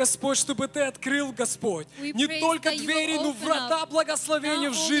Тебя, Господь, чтобы Ты открыл, Господь, We не pray только that you двери, will но open врата up благословения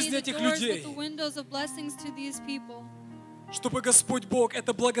Not в only жизни the этих doors, but людей. the windows of blessings to these people. Чтобы, Господь Бог,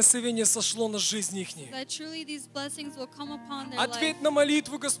 это благословение сошло на жизнь их. That truly these blessings will come upon their life. Ответь на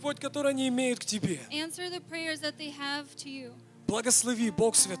молитву, Господь, которую они имеют к Тебе. Answer the prayers that they have to you. Благослови,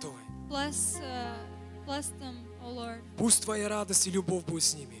 Бог Святой. Bless them, O Lord. Пусть Твоя радость и любовь будет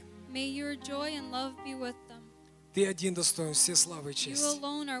с ними. May your joy and love be with them. Ты один достоин все славы и You честь.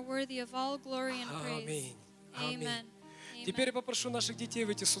 alone are worthy of all glory and praise. Аминь. Аминь. Amen. Теперь я Amen. попрошу наших детей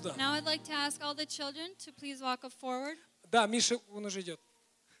выйти сюда. Now I'd like to ask all the children to please walk up forward. Да, Миша, он уже идет.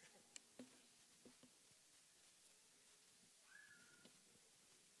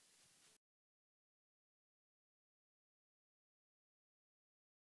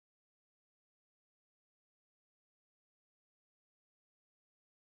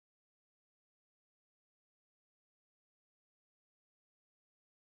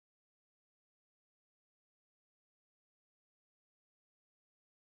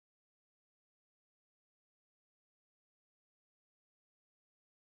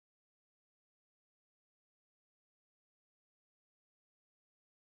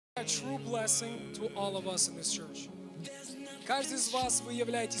 A true blessing to all of us in this church. Каждый из вас, вы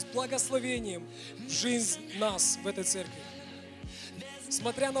являетесь благословением в жизнь нас в этой церкви.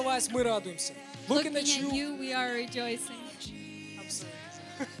 Смотря на вас, мы радуемся. Looking Looking at at you, you, we are rejoicing. I'm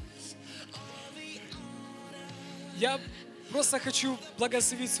sorry. Я просто хочу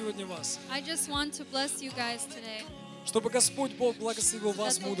благословить сегодня вас, I just want to bless you guys today. чтобы Господь Бог благословил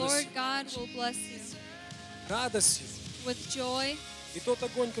вас That the Lord мудростью, God will bless you радостью with joy и тот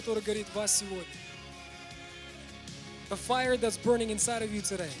огонь, который горит в вас сегодня. The fire that's burning inside of you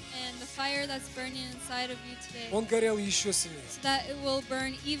today, and the fire that's burning inside of you today, он горел еще сильнее. so that it will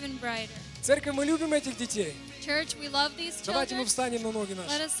burn even brighter. Церковь, мы любим этих детей. Church, we love these Давайте мы children. встанем на ноги Let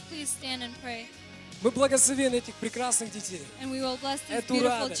наши. us please stand and pray. Мы благословим этих прекрасных детей. And we will bless these Эту beautiful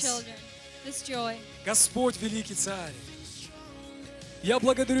радость. children, this joy. Господь, великий царь, я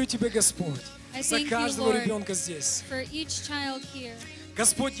благодарю Тебя, Господь, I за thank you, каждого Lord. ребенка здесь. For each child here.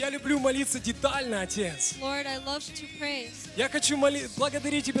 Господь, я люблю молиться детально, Отец. Lord, I love to pray. Я хочу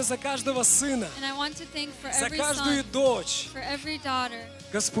благодарить Тебя за каждого сына, And I want to thank for за every каждую son, дочь. for every daughter,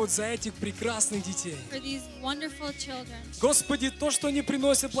 Господь, за этих прекрасных детей. for these wonderful children. Господи, то, что они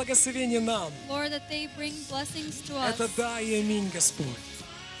приносят благословение нам, Lord, that they bring blessings to us. это да и аминь, Господь.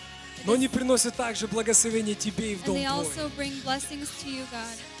 Но они приносят также благословение Тебе и в And дом they Твой. also bring blessings to you,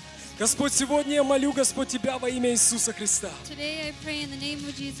 God. Господь, сегодня я молю, Господь, Тебя во имя Иисуса Христа, Today I pray in the name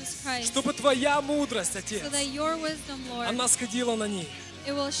of Jesus Christ, чтобы Твоя мудрость, Отец, so that your wisdom, Lord, она сходила на них.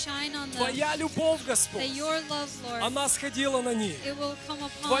 it will shine on them. Твоя любовь, Господь, That your love, Lord, она сходила на них. it will come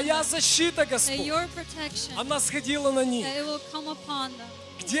upon Твоя them. защита, That Господь, your protection, она сходила на них. that it will come upon them.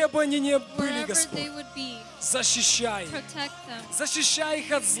 Где бы они ни были, Wherever Господь, they would be, защищай их. protect them. Защищай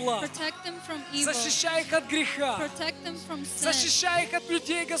их от зла. Protect them from evil. Защищай их от греха. Protect them from sin. Защищай их от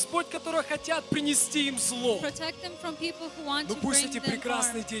людей, Господь, которые хотят принести им зло. Protect them from people who want Но to пусть bring эти them harm.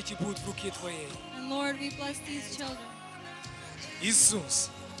 прекрасные дети будут в руке Твоей. And Lord, we bless these children. Иисус,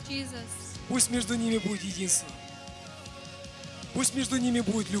 Jesus, пусть между ними будет единство. Пусть между ними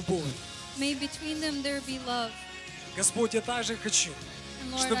будет любовь. may between them there be love. Господь, я также хочу,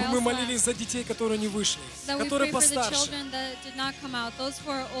 And Lord, чтобы I мы also молились ask за детей, которые не вышли, that we которые pray for the постарше. children that did not come out, those who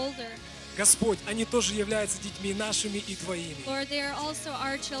are older. Господь, они тоже являются детьми нашими и Твоими. Lord, they are also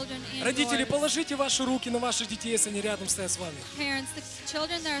our children and Родители, yours. положите ваши руки на ваших детей, если они рядом стоят с вами. Parents, the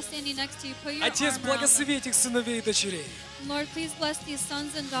children that are standing next to you, put your Отец, arm around them. благослови этих сыновей и дочерей Lord, please bless these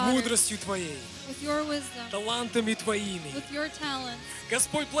sons and daughters мудростью Твоей, with your wisdom, талантами Твоими. with your talents.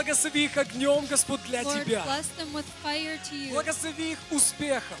 Господь, благослови их огнем, Господь, для Lord, Тебя. bless them with fire to you. Благослови их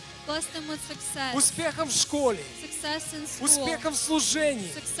успехом. Bless them with success. Успехом в школе. Success in school. Успехом в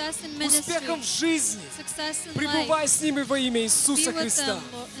служении. Success in ministry. Успехом в жизни. Success in Пребывай life. с ними во имя Be Иисуса with Христа. them,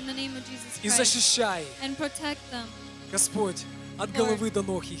 Lord, in the name of Jesus И Christ. защищай их, And protect them Господь, от головы до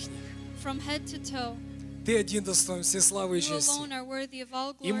ног их. from head to toe. Ты один достоин всей славы и You чести. alone are worthy of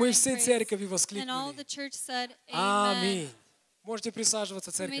all И glory мы and всей praise. церковью And all воскликнули. the church said, Amen. Аминь. Можете присаживаться,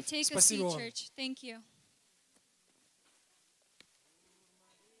 You may церковь. take a seat, Спасибо вам. church. Thank you.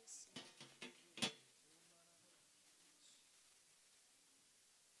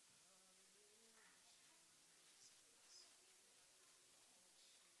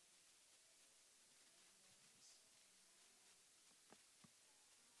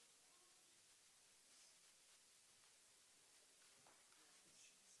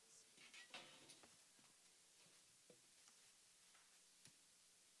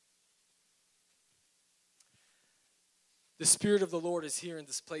 The Spirit of the Lord is here in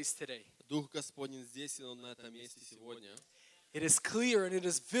this place today. Дух Господень здесь, и Он на этом месте сегодня. It is clear and it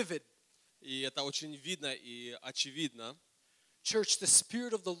is vivid. И это очень видно и очевидно. Church, the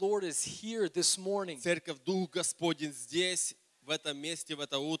Spirit of the Lord is here this morning. Церковь, Дух Господень здесь, в этом месте, в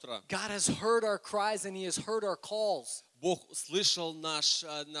это утро. God has heard our cries and He has heard our calls. Бог услышал наш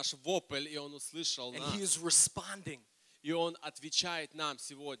вопль, и Он услышал And He нас. is responding. И Он отвечает нам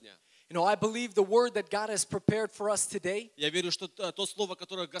сегодня. You know, I believe the word that God has prepared for us today, Я верю, что то слово,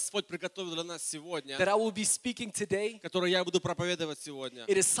 которое Господь приготовил для нас сегодня, that I will be speaking today, которое я буду проповедовать сегодня,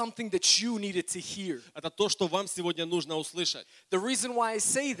 it is something that you needed to hear. это то, что вам сегодня нужно услышать. The reason why I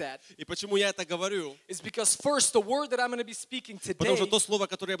say that И почему я это говорю? is because first, the word that I'm going to be speaking Потому что today то слово,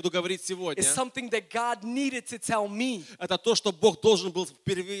 которое я буду говорить сегодня, is something that God needed to tell me. это то, что Бог должен был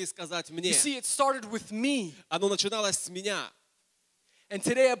впервые сказать мне. You see, it started with me. Оно начиналось с меня. And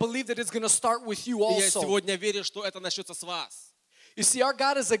today I believe that it's going to start with you И я also. сегодня верю, что это начнется с вас. You see, our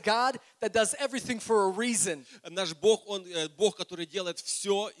God is a God that does everything for a reason. Наш Бог, Он Бог, который делает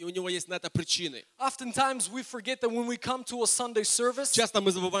все, и у Него есть на это причины. Oftentimes we forget that when we come to a Sunday service, Часто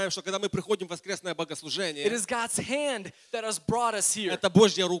мы забываем, что когда мы приходим в воскресное it богослужение, is God's hand that has brought us here. это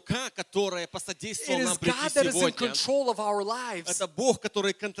Божья рука, которая It посодействовала is нам прийти God that is in сегодня. control of our lives. Это Бог,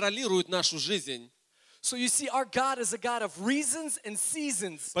 который контролирует нашу жизнь. So you see, our God is a God of reasons and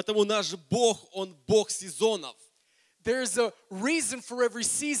seasons. Поэтому наш Бог, Он Бог сезонов. There's a reason for every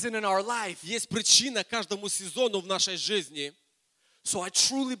season in our life. Есть причина каждому сезону в нашей жизни. So I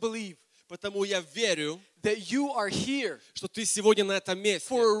truly believe Потому я верю, that you are here что ты сегодня на этом месте.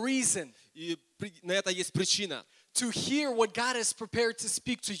 for a reason. И на это есть причина. To hear what God has prepared to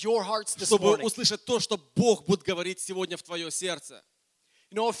speak to your hearts this Чтобы morning. услышать то, что Бог будет говорить сегодня в твое сердце.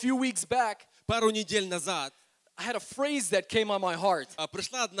 You know, a few weeks back, Пару недель назад I had a phrase that came on my heart.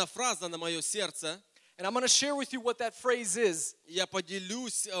 пришла одна фраза на мое сердце. And I'm going to share with you what that phrase is. Я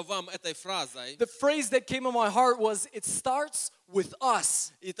поделюсь вам этой фразой. The phrase that came on my heart was, it starts with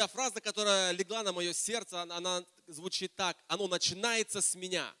us. И та фраза, которая легла на мое сердце, она звучит так. Оно начинается с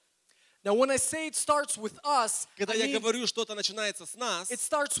меня. Now, when I say it starts with us, Когда I я mean, говорю, что-то начинается с нас, it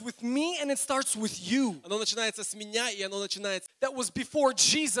starts with me and it starts with you. оно начинается с меня, и оно начинается... That was before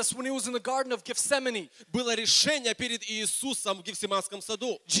Jesus when he was in the Garden of Gethsemane. Было решение перед Иисусом в Гефсиманском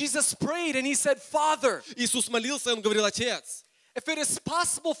саду. Jesus prayed and he said, Father, Иисус молился, и Он говорил: Отец, if it is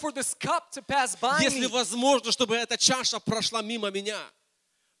possible for this cup to pass by если me. возможно, чтобы эта чаша прошла мимо меня.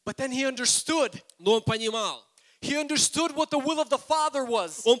 But then he understood. Но Он понимал. He understood what the will of the Father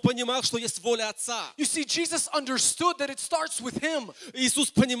was. Он понимал, что есть воля Отца. You see, Jesus understood that it starts with him.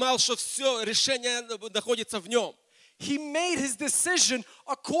 Иисус понимал, что все решение находится в Нем. He made his decision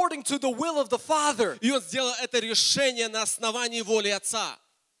according to the will of the Father. И Он сделал это решение на основании воли Отца.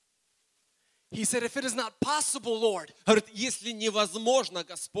 He said, if it is not possible, Lord, Говорит, если невозможно,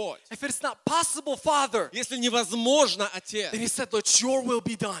 Господь, if it is not possible, Father, если невозможно, Отец, then he said, let your will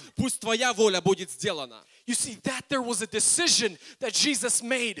be done. пусть Твоя воля будет сделана. You see, that there was a decision that Jesus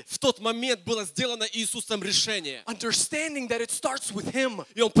made, В тот момент было сделано Иисусом решение. understanding that it starts with him,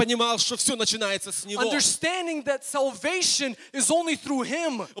 И Он понимал, что все начинается с Него. understanding that salvation is only through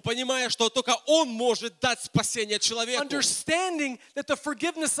him, Понимая, что только Он может дать спасение человеку. understanding that the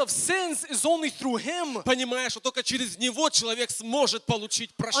forgiveness of sins is only through him, Понимая, что только через Него человек сможет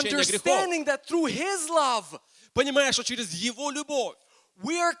получить прощение грехов. understanding that through his love, Понимая, что через Его любовь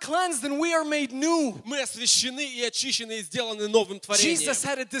we are cleansed and we are made new. мы освящены и очищены и сделаны новым творением. Jesus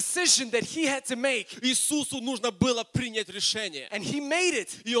had a decision that he had to make, Иисусу нужно было принять решение. and he made it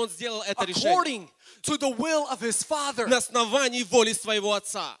И Он сделал это решение according to the will of his Father. на основании воли своего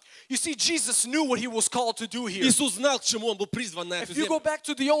Отца. You see, Jesus knew what he was called to do here. Иисус знал, к чему Он был призван на эту If you go землю. back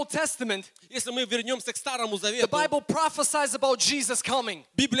to the Old Testament, Если мы вернемся к Старому the Завету, Bible prophesies about Jesus coming.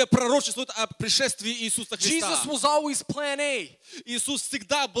 Библия пророчествует о пришествии Иисуса Христа. Jesus was always plan A. Иисус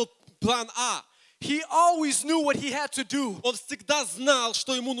всегда был план А. He always knew what he had to do. Он всегда знал,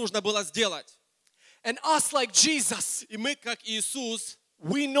 что ему нужно было сделать. And us, like Jesus, И мы, как Иисус,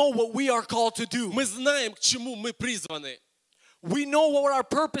 we know what we are called to do. мы знаем, к чему мы призваны. We know what our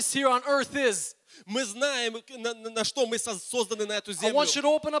purpose here on earth is. Мы знаем, на что мы созданы на эту I землю. want you to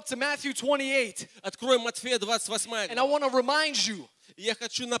open up to Matthew 28, Откроем Матфея 28 and I want to remind you. И я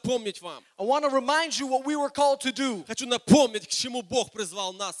хочу напомнить вам. I want to remind you what we were called to do. Хочу напомнить, к чему Бог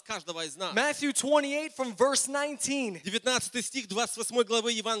призвал нас, каждого из нас. Matthew 28 from verse 19. 19 стих 28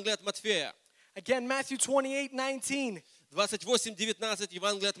 главы Евангелия от Матфея. Again, Matthew 28, 19. 28-19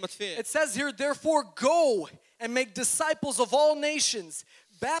 Евангелия от Матфея. It says here, therefore go and make disciples of all nations,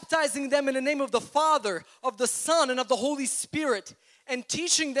 baptizing them in the name of the Father, of the Son, and of the Holy Spirit, and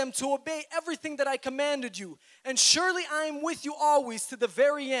teaching them to obey everything that I commanded you. And surely I am with you always to the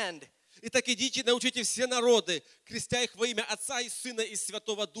very end. Итак, идите, научите все народы, крестя их во имя Отца и Сына и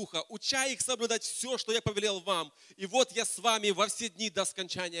Святого Духа, уча их соблюдать все, что я повелел вам. И вот я с вами во все дни до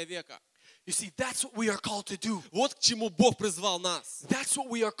скончания века. You see, that's what we are called to do. Вот к чему Бог призвал нас. That's what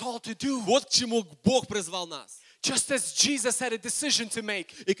we are called to do. Вот к чему Бог призвал нас. Just as Jesus had a decision to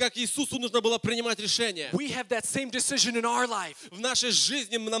make, И как Иисусу нужно было принимать решение. we have that same decision in our life. В нашей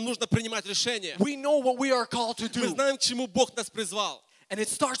жизни нам нужно принимать решение. We know what we are called to Мы do. знаем, к чему Бог нас призвал. And it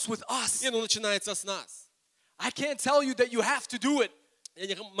starts with us. И оно начинается с нас. I can't tell you that you have to do it. Я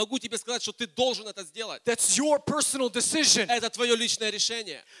не могу тебе сказать, что ты должен это сделать. That's your personal decision. Это твое личное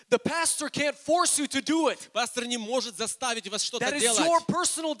решение. The pastor can't force you to do it. Пастор не может заставить вас что-то That is делать. your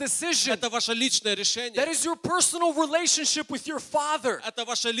personal decision. Это ваше личное решение. That is your personal relationship with your Father. Это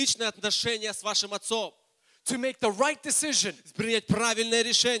ваше личное отношение с вашим Отцом. to make the right decision принять правильное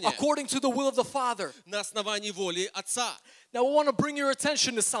решение according to the will of the Father. на основании воли Отца. Now I want to bring your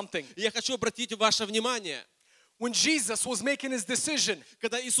attention to something. И я хочу обратить ваше внимание, When Jesus was making his decision,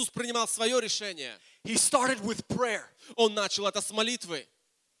 когда Иисус принимал свое решение, he started with prayer. Он начал это с молитвы.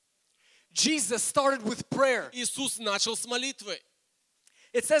 Jesus started with prayer. Иисус начал с молитвы.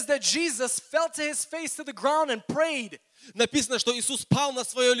 It says that Jesus fell to his face to the ground and prayed. Написано, что Иисус пал на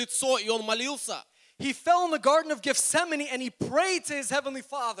свое лицо, и Он молился. He fell in the Garden of Gethsemane and he prayed to his heavenly В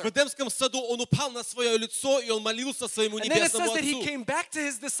Father. Эдемском саду Он упал на свое лицо, и Он молился своему And then it небесному says that he Отцу. came back to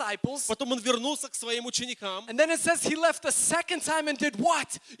his disciples. Потом Он вернулся к своим ученикам. And then it says he left a second time and did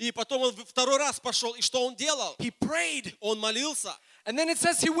what? И потом Он второй раз пошел. И что Он делал? He prayed. Он молился. And then it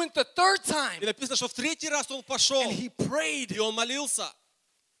says he went the third time И написано, что в третий раз Он пошел. and he prayed. И Он молился.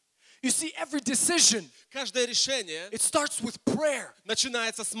 You see, every decision, Каждое решение it starts with prayer.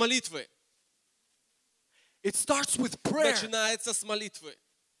 начинается с молитвы. It starts with prayer. Начинается с молитвы.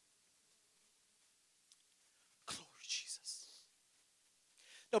 Glory Jesus.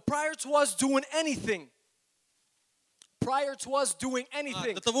 Now, prior to us doing anything,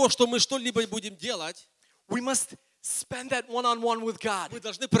 До того, что мы что-либо будем делать, we must spend that one-on-one with God. мы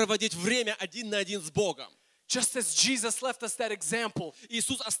должны проводить время один на один с Богом. Just as Jesus left us that example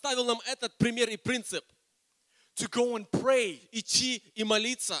Иисус оставил нам этот пример и принцип. to go and pray. Идти и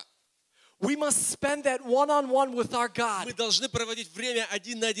молиться. We must spend that one-on-one with our Мы God должны проводить время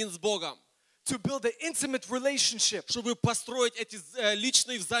один на один с Богом, to build an intimate relationship. чтобы построить эти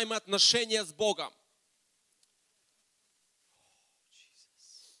личные взаимоотношения с Богом.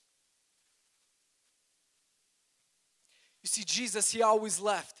 You see, Jesus, he always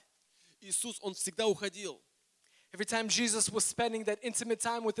left. Иисус, Он всегда уходил. Every time Jesus was spending that intimate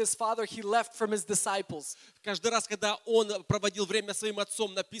time with his Father, he left from his disciples. Каждый раз, когда Он проводил время своим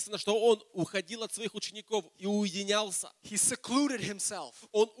отцом, написано, что Он уходил от своих учеников и уединялся. He secluded himself.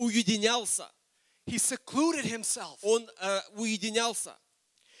 Он уединялся. He secluded himself. Он уединялся.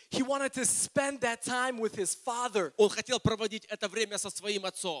 He wanted to spend that time with his Father. Он хотел проводить это время со своим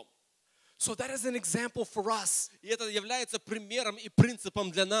отцом. So that is an example for us И это является примером и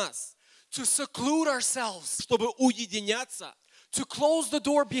принципом для нас, to seclude ourselves, чтобы уединяться, to close the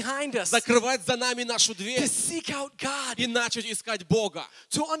door behind us, закрывать за нами нашу to дверь seek out God, и начать искать Бога,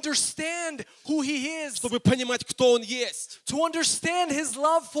 to understand who he is, чтобы понимать, кто Он есть, to understand his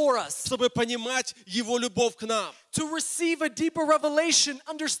love for us, чтобы понимать Его любовь к нам, to receive a deeper revelation,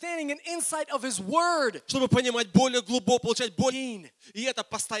 understanding and insight of his word. чтобы понимать более глубоко, получать более. И это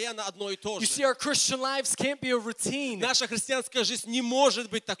постоянно одно и то You see, же. our Christian lives can't be a routine. Наша христианская жизнь не может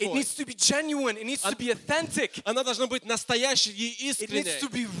быть It такой. needs to be genuine. It needs to be authentic. Она должна быть настоящей и It needs to искренней.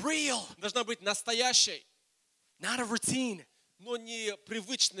 be real, Должна быть настоящей, not a routine. но не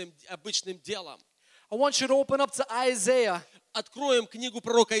привычным, обычным делом. I want you to open up to Isaiah. Откроем книгу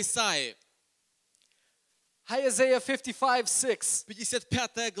пророка Исаии, Isaiah 55:6.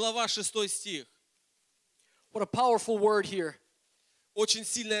 55 глава, 6 стих. What a powerful word here. Очень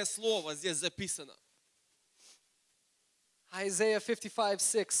сильное слово здесь записано. Isaiah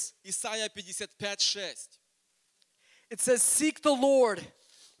 55:6. Исайя 55, 6. It says, "Seek the Lord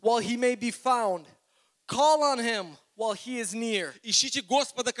while he may be found. Call on him while he is near." Ищите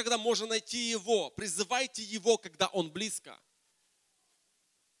Господа, когда можно найти Его. Призывайте Его, когда Он близко.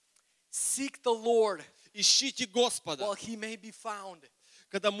 Seek the Lord Ищите while Господа, he may be found.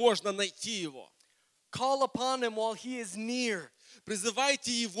 когда можно найти Его. Call upon him while he is near.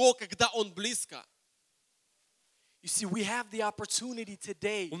 Призывайте Его, когда Он близко. You see, we have the opportunity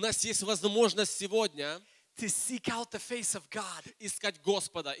today У нас есть возможность сегодня to seek out the face of God. искать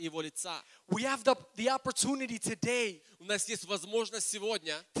Господа и Его лица. We have the opportunity today У нас есть возможность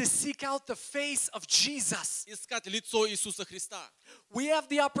сегодня to seek out the face of Jesus. искать лицо Иисуса Христа. We have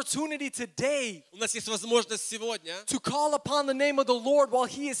the opportunity today У нас есть возможность сегодня to call upon the name of the Lord while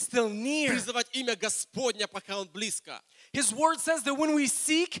he is still near. призывать имя Господня, пока Он близко. His word says that when we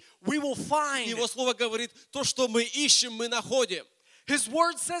seek, we will find. Его Слово говорит, то, что мы ищем, мы находим. His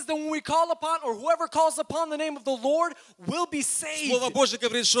word says that when we call upon, or whoever calls upon the name of the Lord will be saved. Слово Божье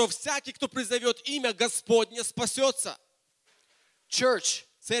говорит, что всякий, кто призовет имя Господне, спасется. Church,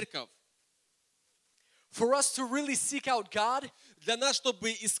 Церковь, for us to really seek out God для нас,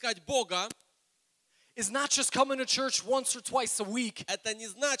 чтобы искать Бога, is not just coming to church once or twice a week. это не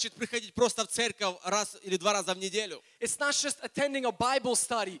значит приходить просто в церковь раз или два раза в неделю. It's not just attending a Bible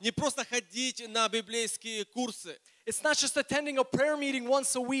study. Не просто ходить на библейские курсы. It's not just attending a prayer meeting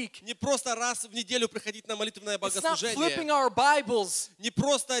once a week. Не просто раз в неделю приходить на молитвенное It's not flipping богослужение. our Bibles. Не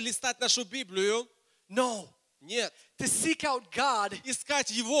просто листать нашу Библию. No. Нет. To seek out God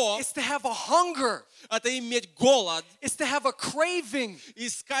Искать Его is to have a hunger. — это иметь голод. It's to have a craving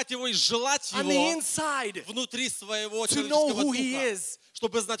Искать Его и желать on the Его inside внутри своего to know человеческого who He духа, is,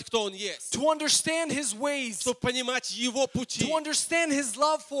 чтобы знать, кто Он есть, to understand His ways, чтобы понимать Его пути, to understand His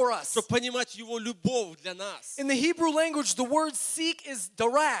love for us. чтобы понимать Его любовь для нас. In the Hebrew language, the word seek is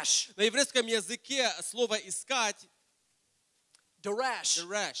darash. На еврейском языке слово «искать» Darash —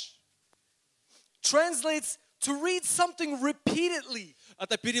 «рэш». translates to read something repeatedly,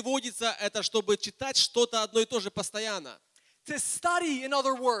 Это переводится, это чтобы читать что-то одно и то же постоянно. to study, in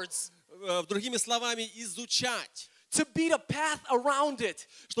other words, Другими словами, изучать, to beat a path around it.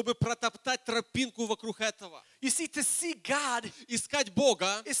 чтобы протоптать тропинку вокруг этого. You see, to seek God Искать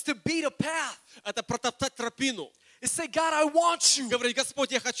Бога is to beat a path. — это протоптать тропину. Is say, God, I want you. Говорить: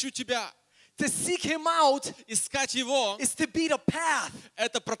 Господь, я хочу Тебя. To seek Him out Искать Его is to beat a path. —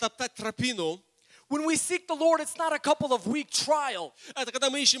 это протоптать тропину. When we seek the Lord, it's not a couple of week trial. Это когда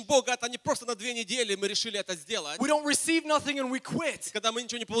мы ищем Бога, это не просто на 2 недели мы решили это сделать. We don't receive nothing and we quit. Когда мы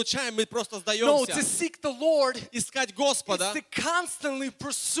ничего не получаем, мы просто No, сдаемся. to seek the Lord Искать is Господа to constantly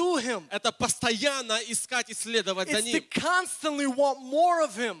pursue Him. — это постоянно искать и следовать за It's to Ним. constantly want more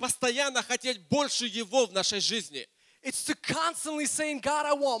of Him. Постоянно хотеть больше Его в нашей жизни. It's to constantly saying, God,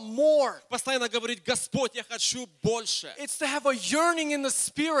 I want more. Постоянно говорить: Господь, я хочу больше. It's to have a yearning in the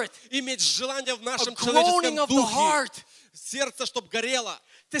spirit, Иметь желание в a нашем groaning человеческом of the духе. heart. Сердце, чтоб горело.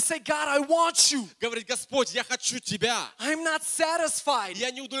 To say, God, I want you. Говорить: Господь, я хочу Тебя. I'm not satisfied.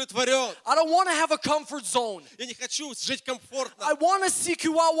 Я не удовлетворен. I don't want to have a comfort zone. Я не хочу жить комфортно. I want to seek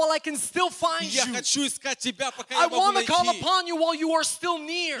you out while I can still find Я you. хочу искать Тебя, пока I я могу want to come найти. upon you while you are still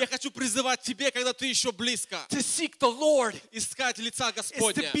near. Я хочу призывать Тебе, когда Ты еще близко. To seek the Lord Искать лица is to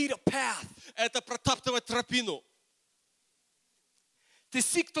Господня. beat a path. Это протаптывать тропину. To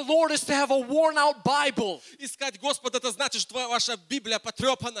seek the Lord is to have a worn out Bible. Искать Господа — это значит, что ваша Библия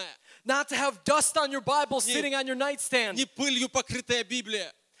потрепанная. Not to have dust on your Bible sitting on your nightstand. Не пылью покрытая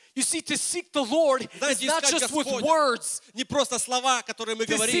Библия. You see, to seek the Lord is Знаете, not искать just with Господа. words. Не просто слова, которые мы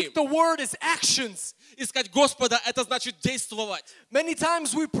To говорим. seek the word is actions. Искать Господа — это значит действовать. Many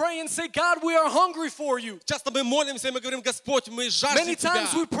times we pray and say, God, we are hungry for you. Часто мы молимся, и мы говорим: Господь, мы Many жаждем Тебя.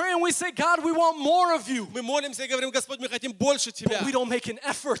 times we pray and we say, God, we want more of you. Мы молимся и говорим: Господь, мы хотим больше Тебя. But we don't make an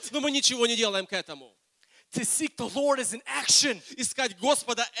effort. Но мы ничего не делаем к этому. To seek the Lord is an action. Искать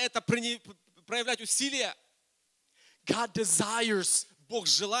Господа — это проявлять усилия. God desires. Бог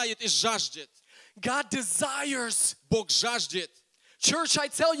желает и жаждет. God desires. Бог жаждет. Church, I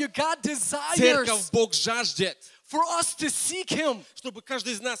tell you, God desires Церковь Бог жаждет, for us to seek Him, чтобы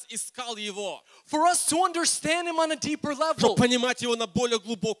каждый из нас искал Его, for us to understand Him on a deeper level. чтобы понимать Его на более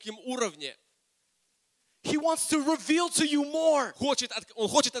глубоком уровне. He wants to reveal to you more. Он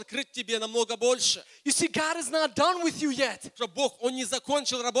хочет открыть тебе намного больше. You see, God is not done with you yet. Что Бог, Он не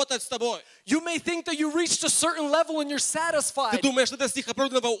закончил работать с тобой. You may think that you reached a certain level and you're Ты satisfied. думаешь, что ты достиг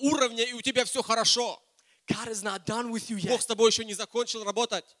определенного уровня, и у тебя все хорошо. God is not done with you Бог yet. с тобой еще не закончил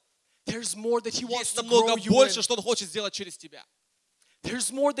работать. There's more that He wants Есть to grow намного you in. больше, что Он хочет сделать через тебя.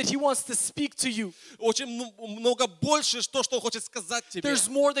 There's more that He wants to speak to you. Очень много больше, что Он хочет сказать тебе. There's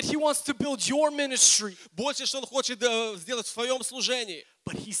more that He wants to build your ministry. Больше, что Он хочет сделать в своем служении.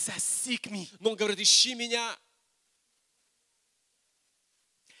 But He says, seek me. Но Он говорит: ищи меня.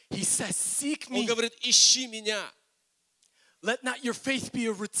 He says, seek Он me. говорит: ищи меня. Let not your faith be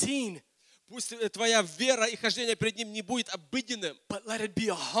a routine, Пусть твоя вера и хождение перед Ним не будет обыденным, but let it be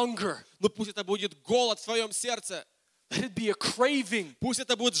a hunger. но пусть это будет голод в твоем сердце. Let it be a craving, Пусть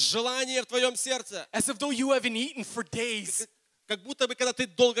это будет желание в твоем сердце. as if though you haven't eaten for days. Как будто бы, когда ты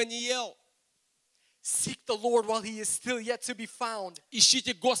долго не ел. Seek the Lord while He is still yet to be found.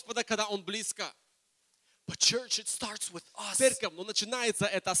 Ищите Господа, когда Он близко. But church, it starts with us. Церковь, но начинается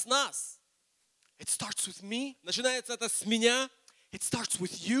это с нас. It starts with me. Начинается это с меня. It starts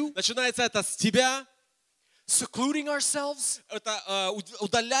with you. Начинается это с тебя. Secluding ourselves, Это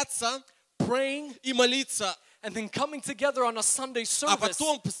удаляться praying, и молиться. and then coming together on a Sunday А service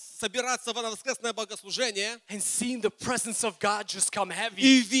потом собираться на воскресное богослужение and seeing the presence of God just come heavy.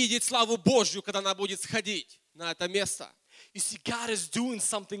 и видеть славу Божью, когда она будет сходить на это место. You see, God is doing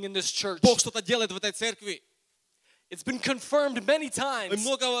something in this church. Бог что-то делает в этой церкви. It's been confirmed many И times.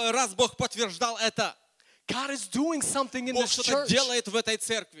 много раз Бог подтверждал это. God is doing something in Бог this что-то church. делает в этой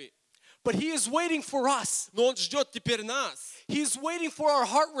церкви. But He is waiting for us. Но Он ждет теперь нас. He is waiting for our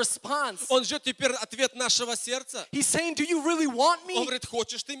heart response. Он ждет теперь ответ нашего сердца. He's saying, do you really want Он me? говорит: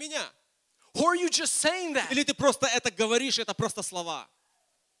 хочешь ты меня? Or are you just saying that? Или ты просто это говоришь, это просто слова?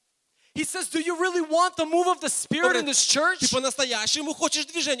 He says, do you really want the move of the Spirit in Говорит, this church? ты по-настоящему хочешь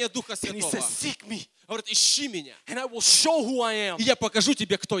движения Духа And he Святого? says, seek me, Говорит, ищи меня, and I will show who I am. и я покажу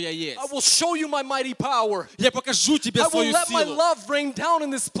тебе, кто я есть. I will show you my mighty power. Я покажу тебе I will свою let my силу. love rain down in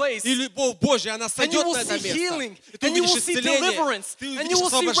this place. И любовь Божья, она And сойдет you will на это see место. healing, И ты and you will увидишь see исцеление, deliverance, ты and you увидишь will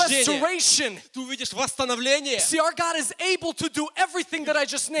see освобождение, restoration. ты увидишь восстановление. See, our God is able to do everything that I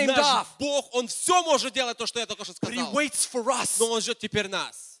just named Наш off, Бог, Он все может делать, то, что я только что but He сказал. waits for us. Но Он ждет теперь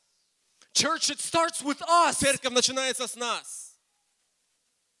нас. Church, it starts with us. Церковь начинается с нас.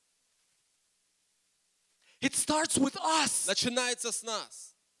 It starts with us. Начинается с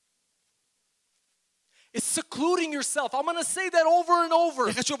нас. It's secluding yourself. I'm going to say that over and over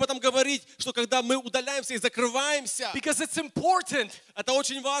Я хочу об этом говорить, что когда мы удаляемся и закрываемся, because it's important. это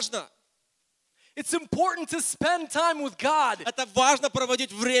очень важно. It's important to spend time with God. Это важно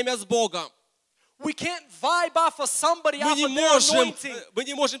проводить время с Богом. We can't vibe off of somebody, off of their anointing. Мы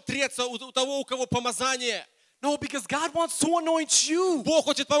не можем треться у того, у кого помазание. No, because God wants to anoint you. Бог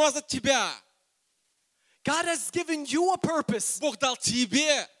хочет помазать тебя. God has given you a purpose. Бог дал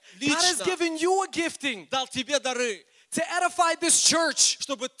тебе God has лично, given you a gifting дал тебе дары, to edify this church.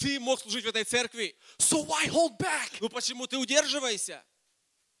 чтобы ты мог служить в этой церкви. So why hold back? Ну почему ты удерживаешься?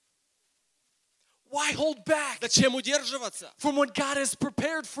 Why hold back Зачем удерживаться? from what God has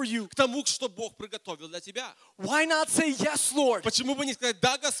prepared for you? К тому, что Бог приготовил для тебя. Why not say, yes, Lord? Почему бы не сказать,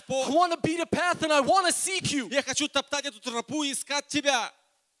 да, I Господь, want to beat a path and I want to seek you. я хочу топтать эту тропу и искать тебя.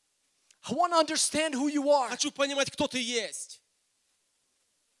 I want to understand who you are. Хочу понимать, кто ты есть.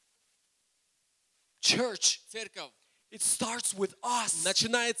 Church, Церковь, it starts with us.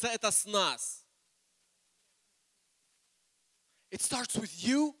 начинается это с нас. It starts with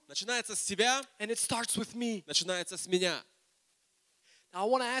you Начинается с тебя, and it starts with me. начинается с меня. Now I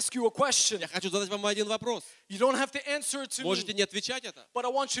want to ask you a question. Я хочу задать вам один вопрос. You don't have to answer it to Можете me, не отвечать это. but I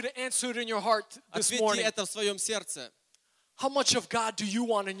want you to answer it in your heart this Ответьте morning. это в своем сердце. How much of God do you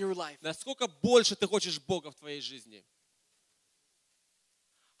want in your life? Насколько больше ты хочешь Бога в твоей жизни?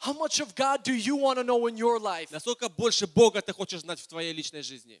 How much of God do you want to know in your life? Насколько больше Бога ты хочешь знать в твоей личной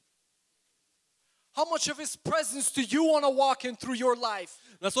жизни? How much of His presence do you want to walk in through your life?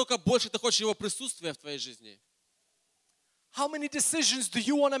 Насколько больше ты хочешь Его присутствия в твоей жизни? How many decisions do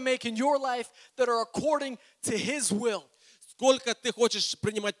you want to make in your life that are according to His will? Сколько ты хочешь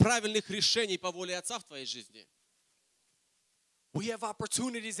принимать правильных решений по воле Отца в твоей жизни? We have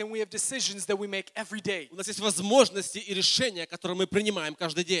opportunities and we have decisions that we make every day У нас есть возможности и решения, которые мы принимаем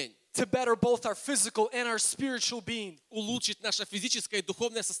каждый день. to better both our physical and our spiritual being. Улучшить наше физическое и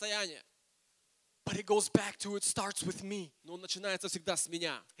духовное состояние. But it goes back to it starts with me. Но он начинается всегда с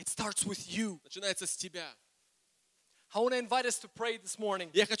меня. It starts with you. Начинается с тебя. I want to invite us to pray this morning.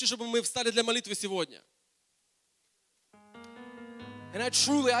 Я хочу, чтобы мы встали для молитвы сегодня. And I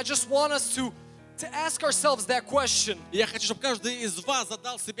just want us to ask ourselves that question. И я хочу, чтобы каждый из вас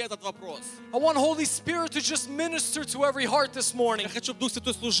задал себе этот вопрос. I want Holy Spirit to just minister to every heart this morning. Я хочу, чтобы Дух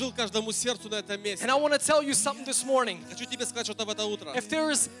Святой служил каждому сердцу на этом месте. And I want to tell you something this morning. Хочу тебе сказать что-то в это утро. If there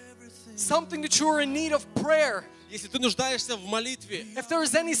is something that you are in need of prayer, Если ты нуждаешься в молитве, if there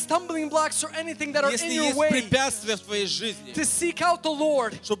is any stumbling blocks or anything that are если in your есть way препятствия в твоей жизни, to seek out the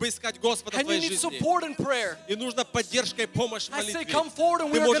Lord, чтобы искать Господа в and you твоей need жизни, support in prayer, и нужна поддержка и помощь в I say, молитве, come forward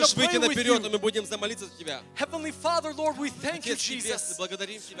and we ты are going можешь to pray выйти with наперед, и you. мы будем замолиться за тебя. Heavenly Father, Lord, we thank you, Отец Небесный, Jesus.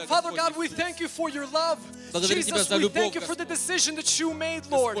 благодарим Тебя, Father Господь. God, we thank you for your love. Благодарим Тебя Jesus, за we любовь, thank you for the decision that you made,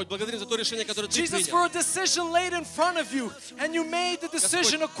 Lord. Господь, благодарим за то решение, которое Ты Jesus, принял. for a decision laid in front of you, and you made the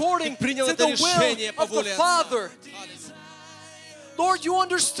decision according Ты принял to это the решение по will of воле the Отца. Father. Lord, you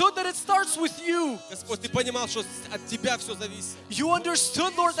understood that it starts with you. Господь, Ты понимал, что от Тебя все зависит. You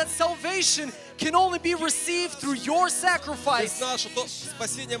understood, Lord, that salvation can only be received through your Ты sacrifice. знал, что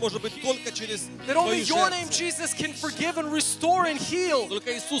спасение может быть только через That only Твою your name, жертву. Jesus, can forgive and restore and heal.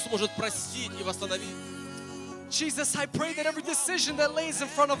 Только Иисус может простить и восстановить. Jesus, I pray that every decision that lays in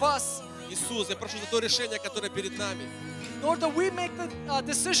front of us, Иисус, я прошу за то решение, которое перед нами, Lord, that we make the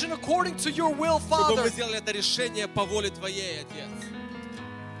decision according to your will, чтобы Father. мы сделали это решение по воле Твоей, Отец.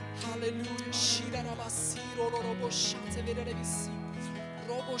 Hallelujah.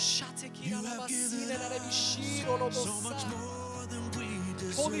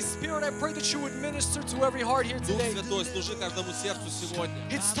 Holy Spirit, I pray that you would minister to every heart here Дух today. Святой, служи каждому сердцу сегодня.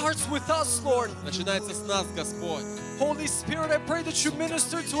 It starts with us, Lord. Начинается с нас, Господь. Holy Spirit, I pray that you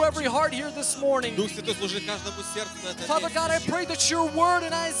minister to every heart here this morning. Дух Святой, служи каждому сердцу на этом Father месте. God, I pray that your word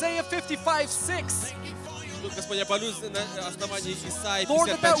in Isaiah 55:6 Господь, я молюсь на основании Исаии Lord,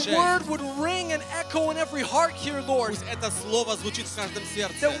 that that 55:6. word would ring and echo in every heart here, Lord. Пусть это слово звучит в каждом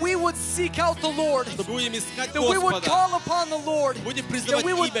сердце. That we would seek out the Lord. Чтобы будем искать That we would Господа. call upon the Lord. Будем That призывать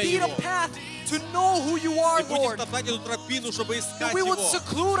we would имя beat a Его. path to know who you are, И будем Lord. топтать эту тропину, чтобы That искать we would Его.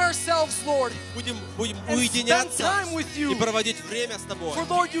 seclude ourselves, Lord. Будем and уединяться spend time with you. и проводить время с Тобой. For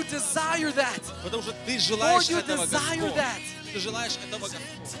Lord, you desire that. Потому что Ты желаешь you этого, desire Господь. that. Ты желаешь этого,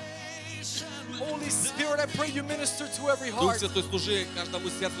 Господь. Holy Spirit, I pray you minister to every Дух heart. Святой, служи каждому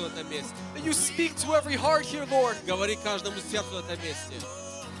сердцу на этом месте. That you speak to every heart here, Lord. Говори каждому сердцу на этом месте.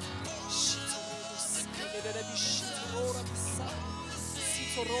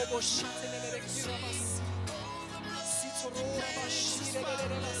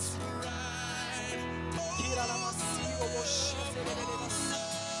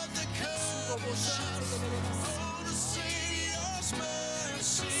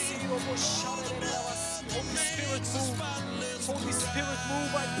 Holy Spirit, move. Holy Spirit,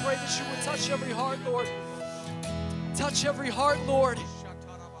 move. I pray that you would touch every heart, Lord. Touch every heart, Lord.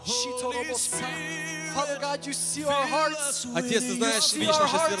 Father God, you see our hearts. Отец, Ты знаешь, see видишь our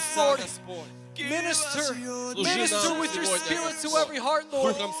наши hearts, сердца, Lord. Господь. Minister, Служи minister нам with your сегодня, spirit to Господь. every heart,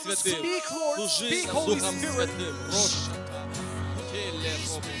 Lord. Духом Святым. Speak, Lord. Служи Speak, нам Holy Духом Spirit. Святым. Рошата. Теле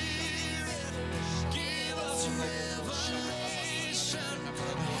робо.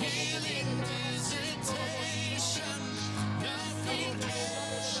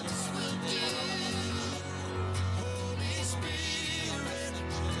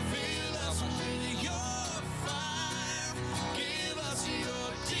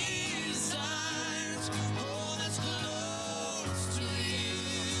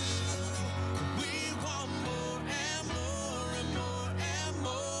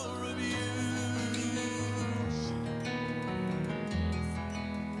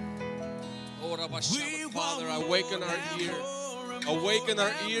 Father, awaken our ear. Awaken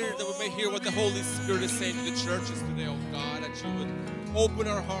our ear that we may hear what the Holy Spirit is saying to the churches today, oh God, that you would open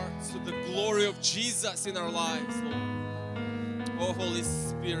our hearts to the glory of Jesus in our lives, Lord. Oh, Holy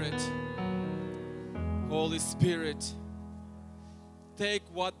Spirit, Holy Spirit, take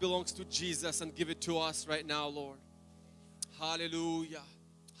what belongs to Jesus and give it to us right now, Lord. Hallelujah.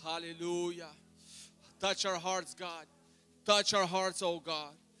 Hallelujah. Touch our hearts, God. Touch our hearts, oh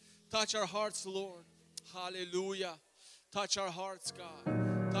God. Touch our hearts, Lord. Hallelujah. Touch our hearts,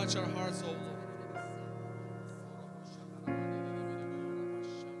 God. Touch our hearts, oh Lord.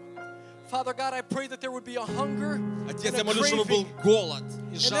 Father God, I pray that there would be a hunger and Отец, я a молюсь, чтобы был craving голод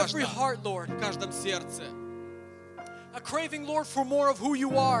и in every жажда heart, Lord. в каждом сердце. A craving, Lord, for more of who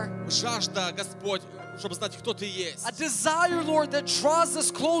you are. Жажда, Господь, чтобы знать, кто Ты есть. A desire, Lord, that draws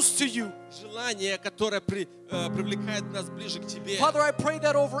us close to you. Желание, которое привлекает нас ближе к Тебе. Father, I pray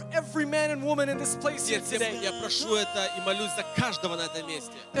that over every man and woman in this place here Отец, today. я прошу это и молюсь за каждого на этом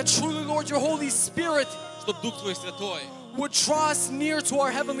месте. That truly, Lord, your Holy Spirit Чтобы Дух Твой Святой would draw us near to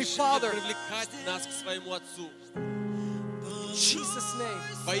our Heavenly Father. привлекать нас к своему Отцу. In Jesus' name.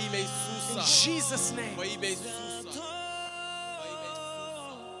 Во имя In Иисуса. Jesus' name. Во имя Иисуса. Во имя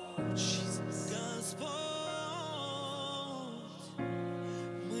Иисуса. Jesus.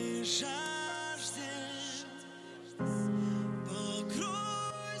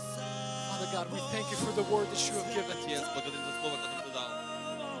 Father God, we thank you for the word that you have given. Отец, благодарим за слово, которое Ты дал.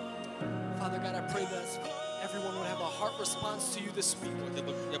 Father God, I pray that everyone would have a heart response to you this week.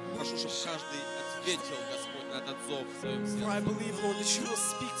 Я прошу, чтобы каждый ответил, Господь, на этот зов в своем For I сердце. believe, Lord, that you will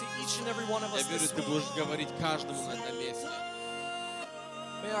speak to each and every one of Я us верю, this Ты week. будешь говорить каждому на этом месте.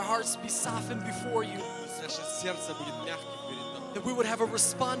 May our hearts be softened before you. Наше сердце будет мягким перед Тобой. That we would have a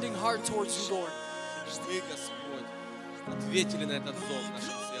responding heart towards you, Lord. Чтобы мы, Господь, ответили на этот зов в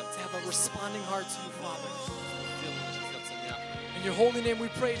нашем To сердце. have a responding heart to you, Father. Сделай наше сердце мягким. In your holy name we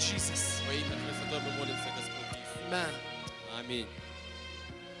pray, Jesus. Во имя Твое Святое мы молимся, Господь Иисус. Amen. Аминь.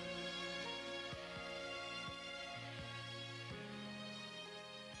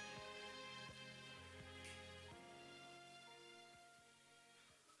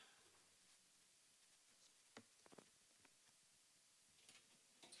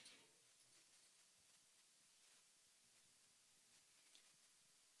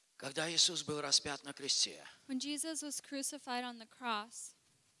 Когда Иисус был распят на кресте, When Jesus was crucified on the cross,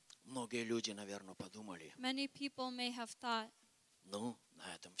 многие люди, наверное, подумали, many people may have thought, ну,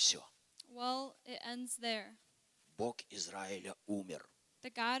 на этом все. well, it ends there. Бог Израиля умер, The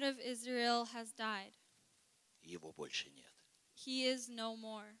God of Israel has died. его больше нет. He is no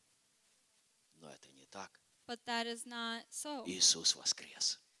more. Но это не так. But that is not so. Иисус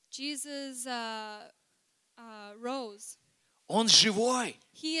воскрес. Jesus rose. Он живой.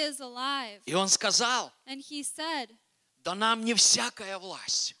 He is alive. И Он сказал, And he said, дана мне всякая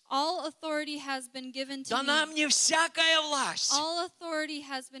власть. all authority has been given to Дана me. мне всякая власть. All authority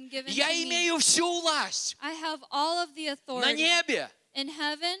has been given Я to me. имею всю власть I have all of the на authority небе, in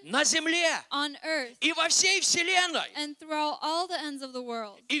heaven, на земле on earth, и во всей вселенной. and throughout all the ends of the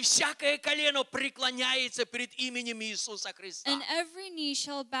world. И всякое колено преклоняется перед именем Иисуса Христа. And every knee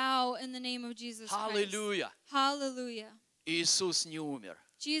shall bow in the name of Jesus Christ. Аллилуйя. Hallelujah. Иисус не умер.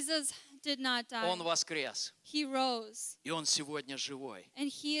 Jesus did not die. Он воскрес. He rose. И Он сегодня живой. And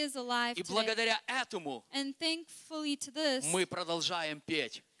he is alive И today. благодаря этому And thankfully to this, мы продолжаем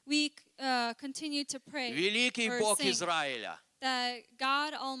петь. we continue to pray Великий or Бог sing Израиля. that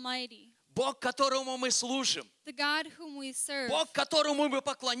God Almighty, Бог, которому мы служим. the God whom we serve, Бог, которому мы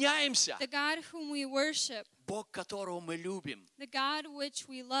поклоняемся. the God whom we worship, Бог, которого мы любим. the God which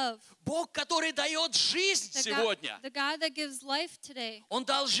we love, Бог, который дает жизнь сегодня. the God that gives life today. Он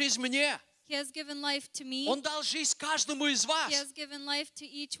дал жизнь мне. He has given life to me. Он дал жизнь каждому из вас. He has given life to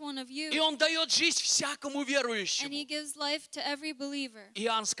each one of И you. Он дает жизнь всякому And he верующему. gives life to every believer.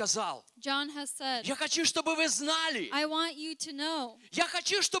 Иоанн сказал, John has said, я хочу, чтобы вы знали. I want you to know. Я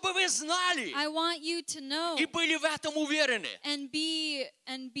хочу, чтобы вы знали. I want you to know И были в этом уверены, and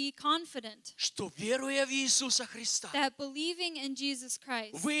be confident что веруя в Иисуса Христа, that believing in Jesus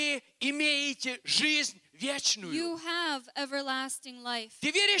Christ, вы имеете жизнь вечную. you have everlasting life.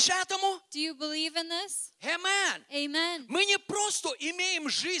 Ты веришь этому? Do you believe in this? Amen. Amen. Мы не просто имеем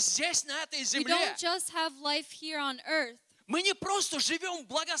жизнь здесь, на этой We земле. don't just have life here on earth. Мы не просто живем в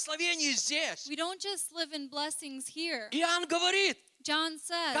благословении здесь. We don't just live in blessings here. Иоанн говорит, John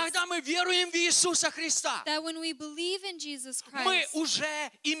says когда мы веруем в Иисуса Христа, that when we believe in Jesus мы Christ,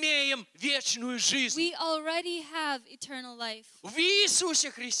 уже имеем вечную жизнь. we already have eternal life. В Иисусе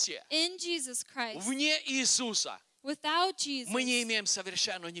Христе, In Jesus Christ. вне Иисуса, Without Jesus, мы не имеем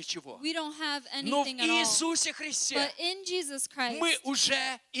совершенно ничего. we don't have Но в anything at all. Иисусе Христе But in Jesus Christ, мы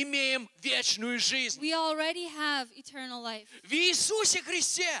уже имеем вечную жизнь. we already have eternal life. В Иисусе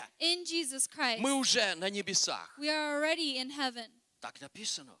Христе In Jesus Christ, мы уже на небесах. we are already in heaven. Так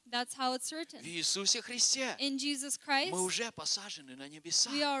написано. That's how it's written. В Иисусе Христе In Jesus Christ, мы уже посажены на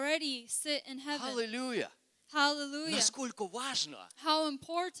небесах. we already sit in heaven. Аллилуйя. Hallelujah. Насколько важно, How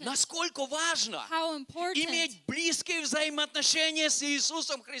important, насколько важно how important иметь близкие взаимоотношения с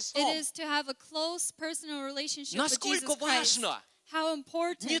Иисусом it Христом. is to have a close personal relationship with Насколько Jesus Christ. важно How не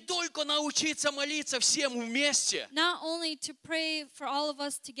important только научиться молиться всем вместе, not only to pray for all of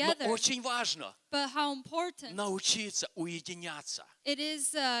us но together, очень важно but how important научиться уединяться it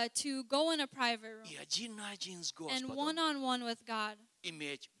is to go in a private room и один на один с and Господом one-on-one with God,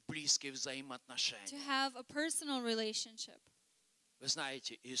 иметь близкие to взаимоотношения. have a personal relationship. Вы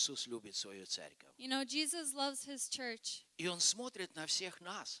знаете, Иисус любит свою церковь. You know, Jesus loves his church, И Он смотрит на всех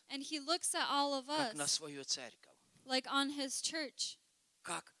нас, and he looks at all of как на us свою церковь, like on his church,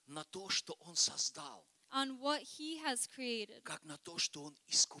 как на то, что Он создал, on what he has created, как на то, что Он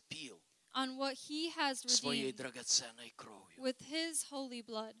искупил on what he has своей redeemed драгоценной кровью. with his holy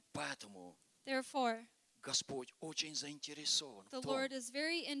blood. Поэтому Therefore, Господь очень заинтересован the в том, Lord is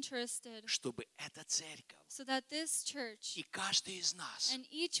very interested чтобы эта церковь so that this church и каждый из нас, and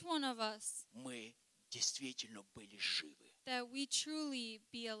each one of us, мы действительно были живы. that we truly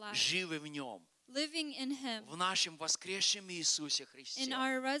be alive, Живы в Нем, living in him, в нашем воскресшем Иисусе in Христе.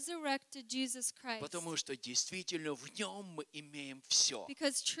 our resurrected Jesus Christ. Потому что действительно в Нем мы имеем все.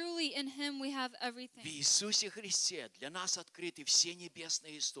 Because truly in him we have В everything. Иисусе Христе для нас открыты все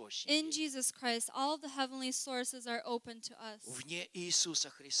небесные In источники. Jesus Christ, all the heavenly sources are open to us. Вне Иисуса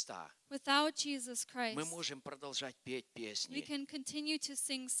Христа Without Jesus Christ, мы можем продолжать петь we песни. can continue to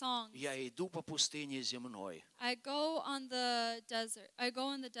sing songs. Я иду по пустыне земной I go in the desert,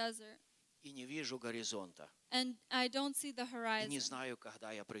 и не вижу горизонта. and I don't see the И не horizon, знаю,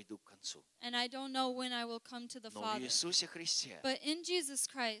 когда я приду к концу. and I don't know when I will come to the Но в Father. Иисусе Христе But in Jesus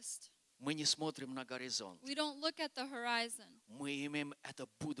Christ, мы не смотрим на горизонт. we don't look at the horizon. Мы имеем это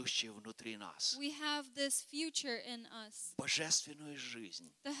будущее внутри нас. We have this future in us, Божественную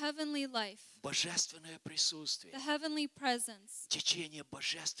жизнь, the heavenly life, божественное присутствие, the heavenly presence, течение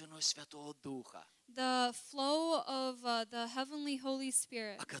Божественного Святого Духа, the flow of the heavenly Holy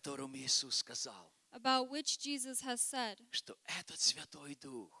Spirit, о котором Иисус сказал, about which Jesus has said что этот Святой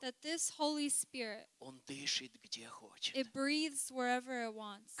Дух, that this Holy Spirit, Он дышит где хочет. it breathes wherever it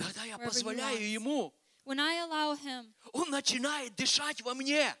wants. Когда я wherever he позволяю wants. Ему, When I allow him, Он начинает дышать во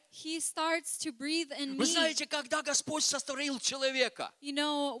мне. he starts to breathe in Вы me. знаете, когда Господь сотворил человека, You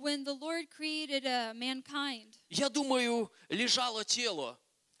know, when the Lord created mankind, я думаю, лежало тело,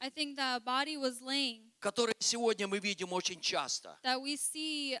 I think the body was laying, которые сегодня мы видим очень часто. that we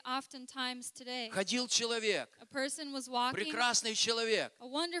see oftentimes today. Ходил человек, A person was walking, прекрасный человек. a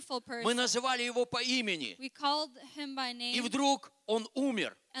wonderful Мы person. называли его по имени. We called him by И name, вдруг он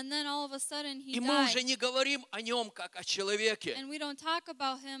умер. and then all of a sudden he И мы уже died. не говорим о нем как о человеке. And we don't talk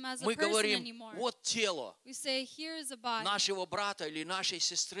about him as a Мы person говорим, anymore. вот тело We say, here is a body нашего брата или нашей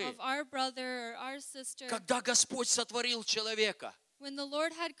сестры. of our brother or our sister. Когда Господь сотворил человека, When the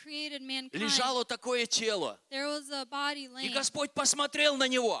Lord had created mankind, лежало такое тело. there was a body И laying. Господь посмотрел на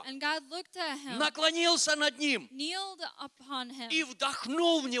него, And God looked at him, наклонился над ним kneeled upon him, и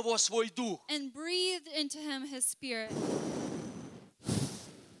вдохнул в него свой дух. and breathed into him his spirit.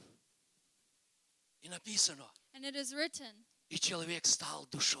 И написано, And it is written и человек стал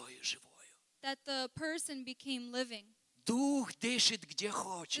душою живою. that the person became living. Дух дышит где The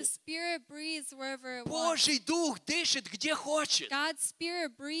хочет. Spirit breathes wherever it wants. Божий Дух дышит где хочет. God's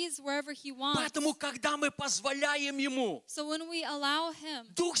Spirit breathes wherever He wants. Поэтому, когда мы позволяем Ему, So when we allow Him,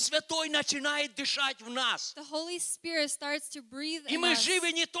 Дух Святой начинает дышать в нас. the Holy Spirit starts to breathe И in мы us.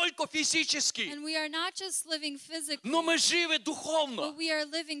 живы не только физически, And we are not just living physically, но мы живы but духовно. we are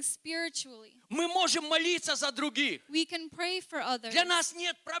living spiritually. Мы можем молиться за других. We can pray for others. Для нас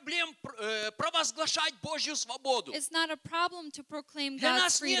нет проблем провозглашать Божью свободу. It's not a problem to proclaim Для God's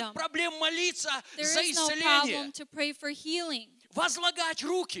нас нет freedom. проблем молиться There за is no исцеление, problem to pray for healing, возлагать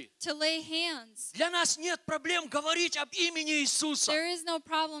руки. to lay hands. Для нас нет проблем говорить об имени Иисуса, There is no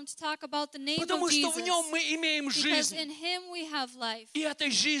problem to talk about the name потому of что в Jesus, Нем мы имеем because жизнь. in Him we have life. И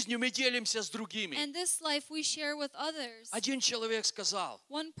этой жизнью мы делимся с другими. And this life we share with others. Один человек сказал,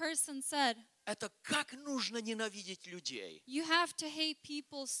 One person said, это как нужно ненавидеть людей, you have to hate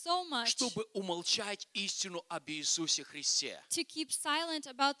people so much чтобы умолчать истину об Иисусе Христе. to keep silent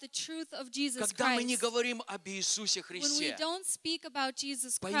about the truth of Jesus Когда мы не Christ. говорим об Иисусе When we Христе, don't speak about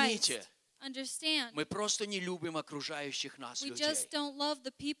Jesus Christ, поймите, understand, мы просто не любим окружающих нас we людей. just don't love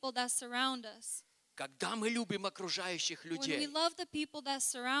the people that surround us. Когда мы любим окружающих When we людей, love the people that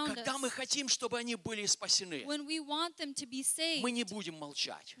surround когда мы us, хотим, чтобы они были спасены, when we want them to be saved, мы не будем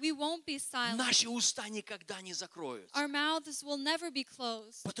молчать. we won't be silent. Наши уста никогда не закроются, Our mouths will never be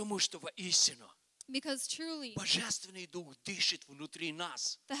closed, потому что воистину because truly, Божественный Дух дышит внутри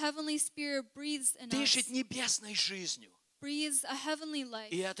нас, the Heavenly Spirit breathes in дышит us, небесной жизнью. breathes a heavenly life.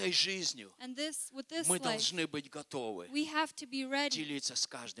 И этой жизнью And with this мы life, должны быть готовы we have to be ready делиться с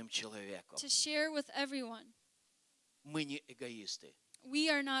каждым человеком. to share with everyone. Мы не эгоисты. We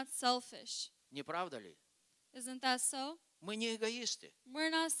are not selfish. Не правда ли? Isn't that so? Мы не эгоисты.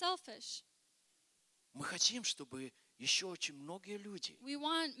 We're not selfish. Мы хотим, чтобы еще очень многие люди We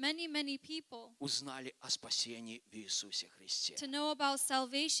want many, many people узнали о спасении в Иисусе Христе. to know about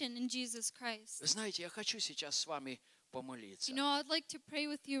salvation in Jesus Christ. Вы знаете, я хочу сейчас с вами помолиться. You know, I'd like to pray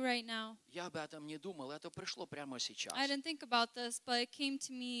with you right now. Я об этом не думал, это пришло прямо сейчас. I didn't think about this, but it came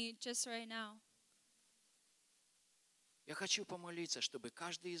to me just right now. Я хочу помолиться, чтобы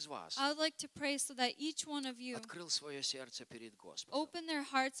каждый из вас I would like to pray so that each one of you открыл свое сердце перед Господом open their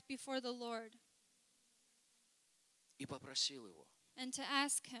hearts before the Lord и попросил Его: and to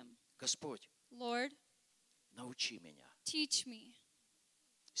ask Him, Господь, Lord, научи меня teach me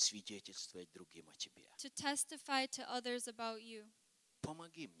свидетельствовать другим о Тебе. to testify to others about you.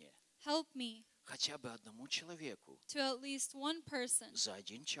 Помоги мне Help me хотя бы одному человеку to at least one person за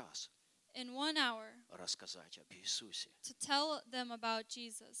 1 час in 1 hour рассказать об Иисусе. to tell them about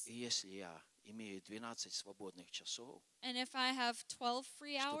Jesus. И если я имею 12 свободных часов, And if I have 12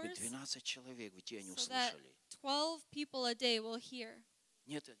 free чтобы hours, 12 человек в день so that услышали. 12 people a day will hear.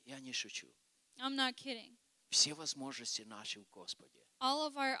 Нет, я не шучу. I'm not kidding. Все возможности наши в Господе. All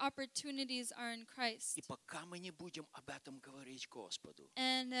of our opportunities are in Christ. И пока мы не будем об этом говорить Господу,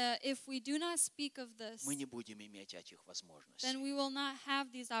 And if we do not speak of this, мы не будем иметь этих возможностей. then we will not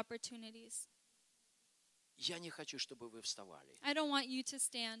have these opportunities. Я не хочу, чтобы вы вставали. I don't want you to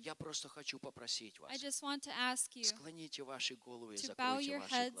stand. Я просто хочу попросить I вас. just want to ask you Склоните ваши головы и to bow закройте your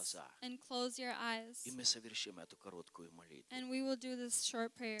ваши heads глаза. and close your eyes. И мы совершим эту короткую молитву. And we will do this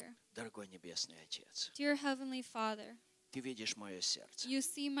short prayer. Дорогой Небесный Отец, Dear Heavenly Father, Ты видишь мое сердце. you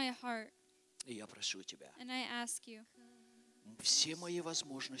see my heart, И я прошу Тебя, and I ask you, все мои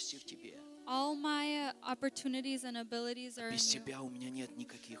возможности в Тебе. all my opportunities and abilities are in Без you. Тебя у меня нет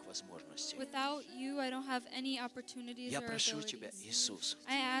никаких возможностей. Without you, I don't have any opportunities Я or прошу Тебя, abilities. Иисус,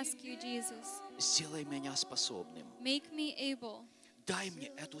 I ask you, Jesus, сделай меня способным. make me able, Дай мне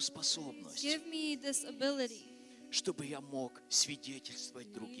эту способность, give me this ability чтобы я мог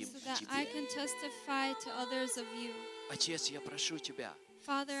свидетельствовать другим so о that I Тебе. can testify to others of you. Отец, я прошу Тебя,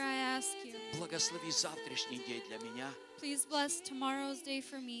 Father, I ask you, благослови завтрашний день для меня. please bless tomorrow's day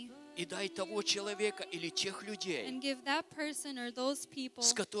for me. И дай того человека или тех людей, and give that person or those people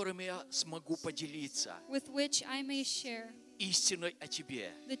с которыми я смогу поделиться with which I may share истиной о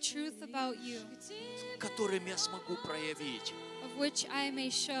Тебе, the truth about you, которым я смогу проявить of which I may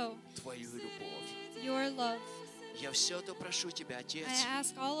show Твою любовь. your love. Я все это прошу Тебя, Отец, I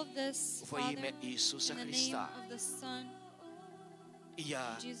ask all of this, во Father, имя Иисуса in the name Христа. of the Son, И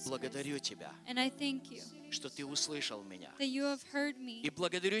я Jesus благодарю Тебя, and I thank you что Ты услышал меня. that you have heard me. И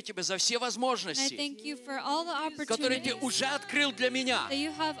благодарю Тебя за все And I возможности, thank you for all the которые Ты opportunities уже открыл для меня. that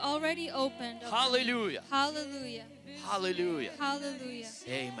you have already opened. Аллилуйя! Hallelujah. Аллилуйя! Hallelujah.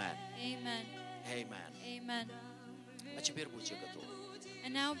 Amen. Amen. Amen. Amen. А теперь будьте готовы.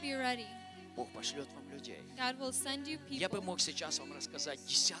 And now be ready. Бог пошлет вам людей. God will send you Я бы people. мог сейчас вам рассказать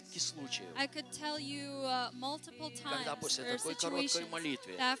десятки случаев, I could tell you multiple когда times после or такой короткой situations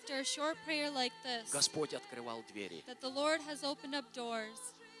молитвы that after a short prayer like this, Господь открывал двери, that the Lord has opened up doors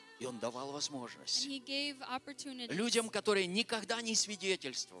и Он давал and возможность He gave opportunities людям, которые никогда не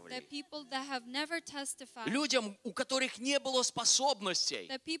свидетельствовали, that people that have never testified, людям, у которых не было способностей.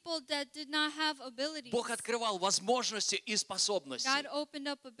 that people that did not have abilities. Бог открывал возможности и способности. God opened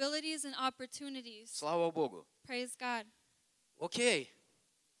up abilities and opportunities. Слава Богу. Praise God. Окей.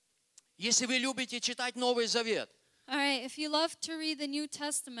 Если вы любите читать Новый Завет, All right, if you love to read the New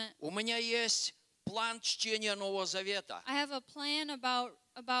Testament, у меня есть план чтения Нового Завета I have a plan about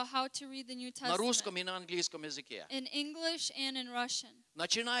how to read the New на русском Testament и на английском языке. in English and in Russian.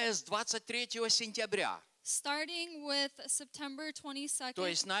 Начиная с 23 сентября, Starting with September то 22nd,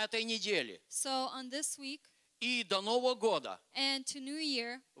 есть на этой неделе, so on this week и до Нового года and to New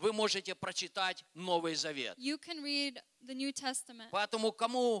Year, вы можете прочитать Новый Завет. you can read the New Testament. Поэтому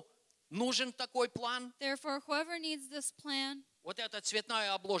кому нужен такой план, Therefore, whoever needs this plan, вот эта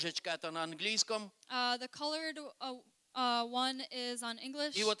цветная обложечка, это на английском, the colored one is on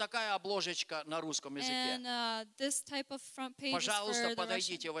English, и вот такая обложечка на русском языке. and this type of front page is Пожалуйста, for the Russian.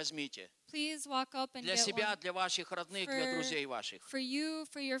 подойдите, возьмите. Please walk up and Для get себя, one. для ваших родных, для друзей ваших. For you,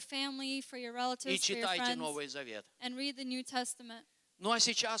 for your family, for your И relatives, for your читайте friends, Новый Завет. and read the New Testament. Ну а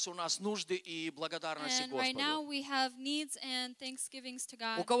сейчас у нас нужды и благодарности And right now Господу. we have needs and thanksgivings to У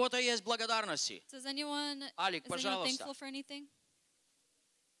God. кого-то есть благодарности? Does anyone, Алик, is anyone пожалуйста. thankful for anything?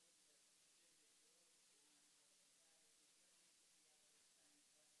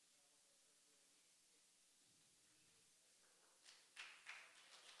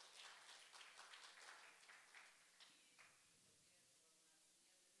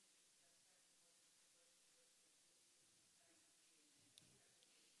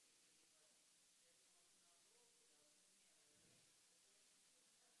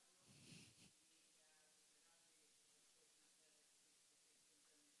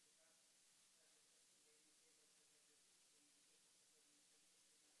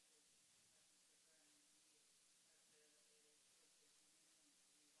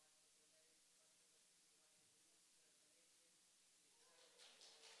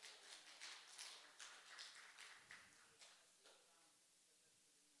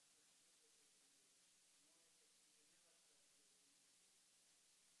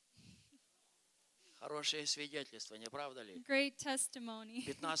 Хорошее свидетельство, не правда ли? Great testimony.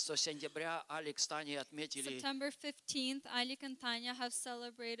 15 сентября Алекс с Таней отметили September 15th, Alik and Tanya have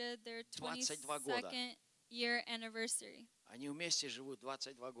celebrated their 22 года. 22nd year anniversary. Они вместе живут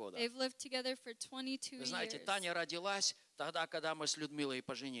 22 года. They've lived together for 22 Вы знаете, years. Таня родилась тогда, когда мы с Людмилой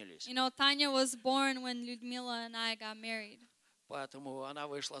поженились. You know, Tanya was born when Lyudmila and I got married. Поэтому она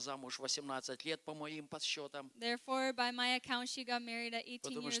вышла замуж 18 лет по моим подсчетам. Therefore, by my account, she got married at 18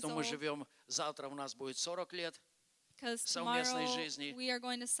 Потому years что мы old. живем, завтра у нас будет 40 лет. Because совместной tomorrow жизни. we are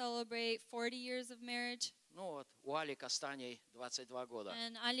going to celebrate 40 years of marriage. Ну вот, у Алика с Таней 22 года.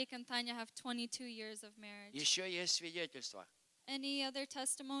 And Alik and Tanya have 22 years of marriage. Еще есть свидетельства. Any other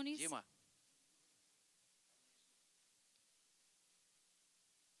testimonies? Дима,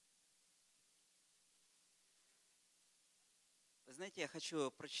 Вы знаете, я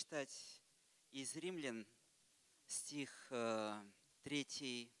хочу прочитать из Римлян стих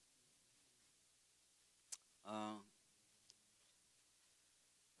 3,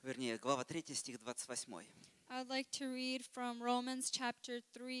 вернее, глава 3, стих 28. I'd like to read from Romans chapter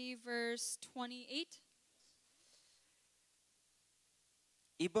 3, verse 28.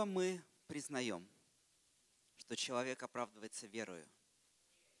 «Ибо мы признаем, что человек оправдывается верою,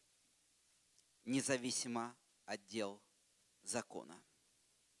 независимо от дел закона».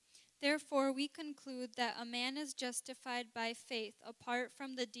 Therefore, we conclude that a man is justified by faith apart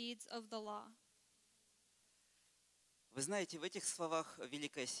from the deeds of the law. Вы знаете, в этих словах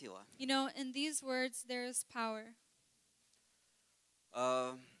великая сила. You know, in these words, there is power.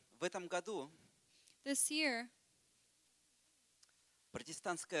 В В этом году This year,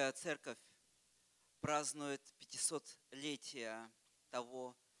 протестантская церковь празднует 500-летие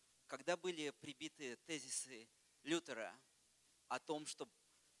того, когда были прибиты тезисы Лютера о том, что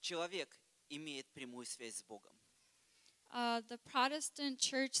человек имеет прямую связь с Богом. the Protestant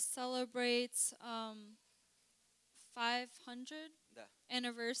church celebrates 500 Да.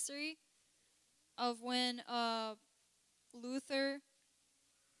 anniversary of when Luther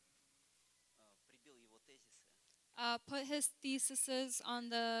Прибил его тезисы. put his theses on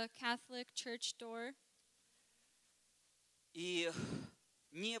the Catholic Church door. И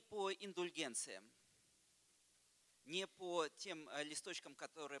не по индульгенциям, не по тем листочкам,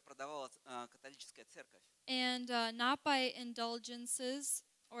 которые продавала католическая церковь, And not by indulgences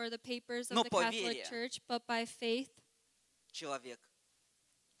or the papers of Но the по Catholic вере. Church, but by faith, человек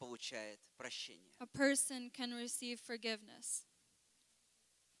получает прощение. a person can receive forgiveness.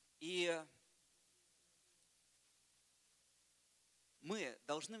 И мы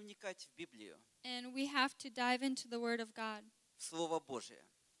должны вникать в Библию, And we have to dive into the Word of God, в Слово Божие,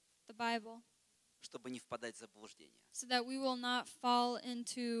 the Bible, чтобы не впадать в заблуждение. so that we will not fall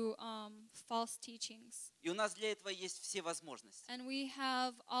into false teachings. И у нас для этого есть все возможности. And we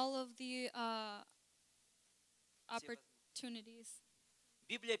have all of the Все возможности. opportunities.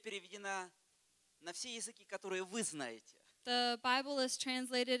 Библия переведена на все языки, которые вы знаете. The Bible is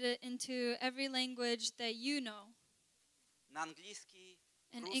translated into every language that you know. На английский,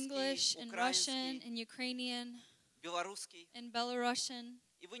 In русский, English, in Russian, украинский, in Ukrainian, белорусский. in Belarusian.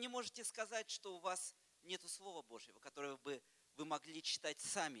 И вы не можете сказать, что у вас нету Слова Божьего, которое бы вы могли читать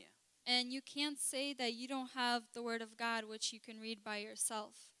сами. And you can't say that you don't have the Word of God, which you can read by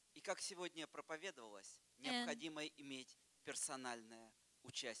yourself. И как сегодня проповедовалось, необходимо иметь персональное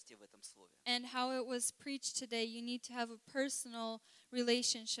участие в этом слове. And how it was preached today, you need to have a personal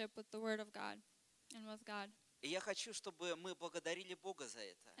relationship with the Word of God and with God. И я хочу, чтобы мы благодарили Бога за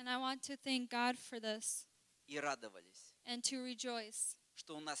это And I want to thank God for this и радовались, and to rejoice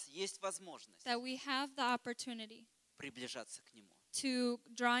что у нас есть возможность that we have the opportunity приближаться к Нему. to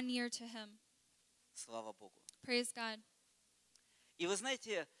draw near to Him. Слава Богу. Praise God. И вы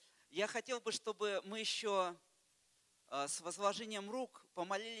знаете, я хотел бы, чтобы мы еще с возложением рук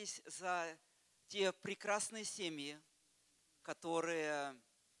помолились за те прекрасные семьи, которые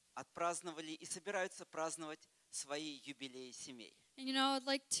отпраздновали и собираются праздновать свои юбилеи семей. And I'd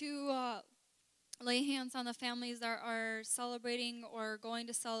like to lay hands on the families that are celebrating or going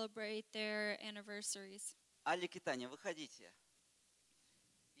to celebrate their anniversaries. Алик и Таня, выходите.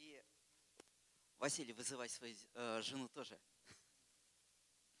 И Василий, вызывай свою жену тоже.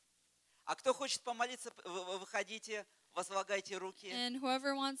 А кто хочет помолиться, выходите, возлагайте руки. And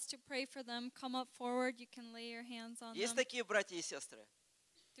whoever wants to pray for them, come up forward. You can lay your hands on Есть them. такие братья и сестры?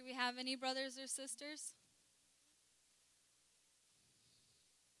 Do we have any brothers or sisters?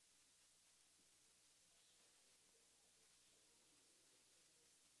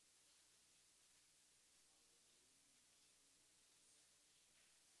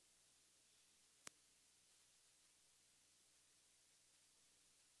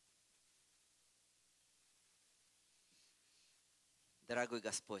 Дорогой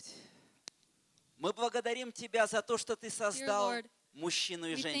Господь, мы благодарим Тебя за то, что Ты создал Lord, мужчину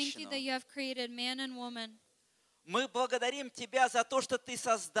и We thank you женщину. that you have created man and woman. Мы благодарим Тебя за то, что Ты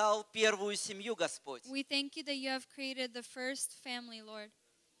создал первую семью, Господь. We thank you that you have created the first family, Lord.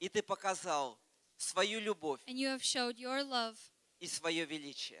 И Ты показал свою любовь And you have showed your love и свое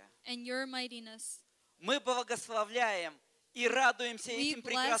величие. and your mightiness. Мы благословляем и радуемся We этим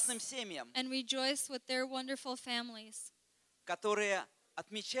прекрасным bless семьям, and rejoice with their wonderful families которые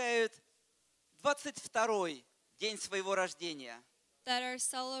отмечают 22-й день своего рождения. that are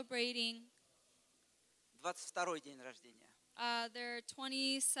celebrating 22-й день рождения. their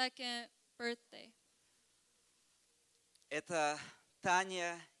 22nd birthday. Это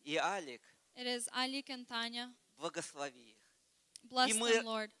Таня и Алик. It is Alik and Tanya. Благослови их. Bless И мы them,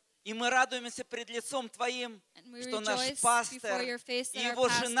 Lord. И мы радуемся пред лицом Твоим, And we что наш rejoice before пастор your face и that our его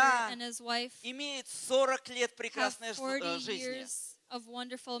pastor жена and his wife имеет 40 лет have прекрасной 40 жизни, years of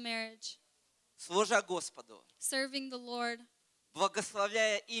wonderful marriage, служа Господу, serving the Lord,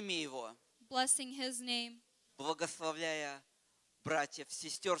 благословляя имя Его, blessing His name, благословляя братьев,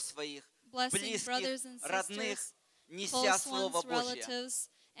 сестер своих, blessing brothers близких, and родных, sisters, неся close Слово ones, Божье. relatives,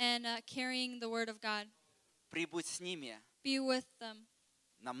 and carrying the Word of God. Прибудь с ними Be with them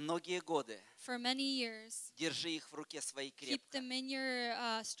на многие годы. for many years. Держи их в руке своей Keep крепко. them in your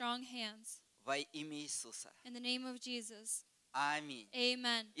strong hands. Во имя Иисуса. In the name of Jesus. Аминь.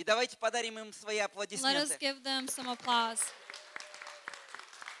 Amen. И давайте подарим им свои Let us аплодисменты. give them some applause.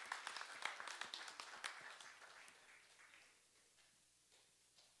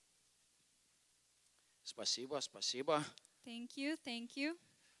 Спасибо, спасибо. Thank you. Thank you.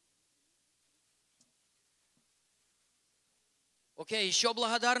 Окей, еще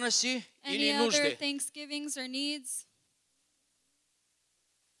благодарности Any или other нужды? thanksgivings or needs?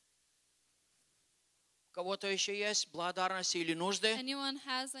 У кого-то еще есть благодарности или нужды? Anyone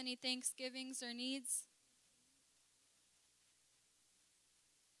has any thanksgivings or needs?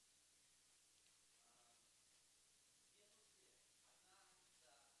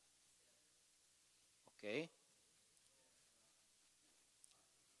 Окей.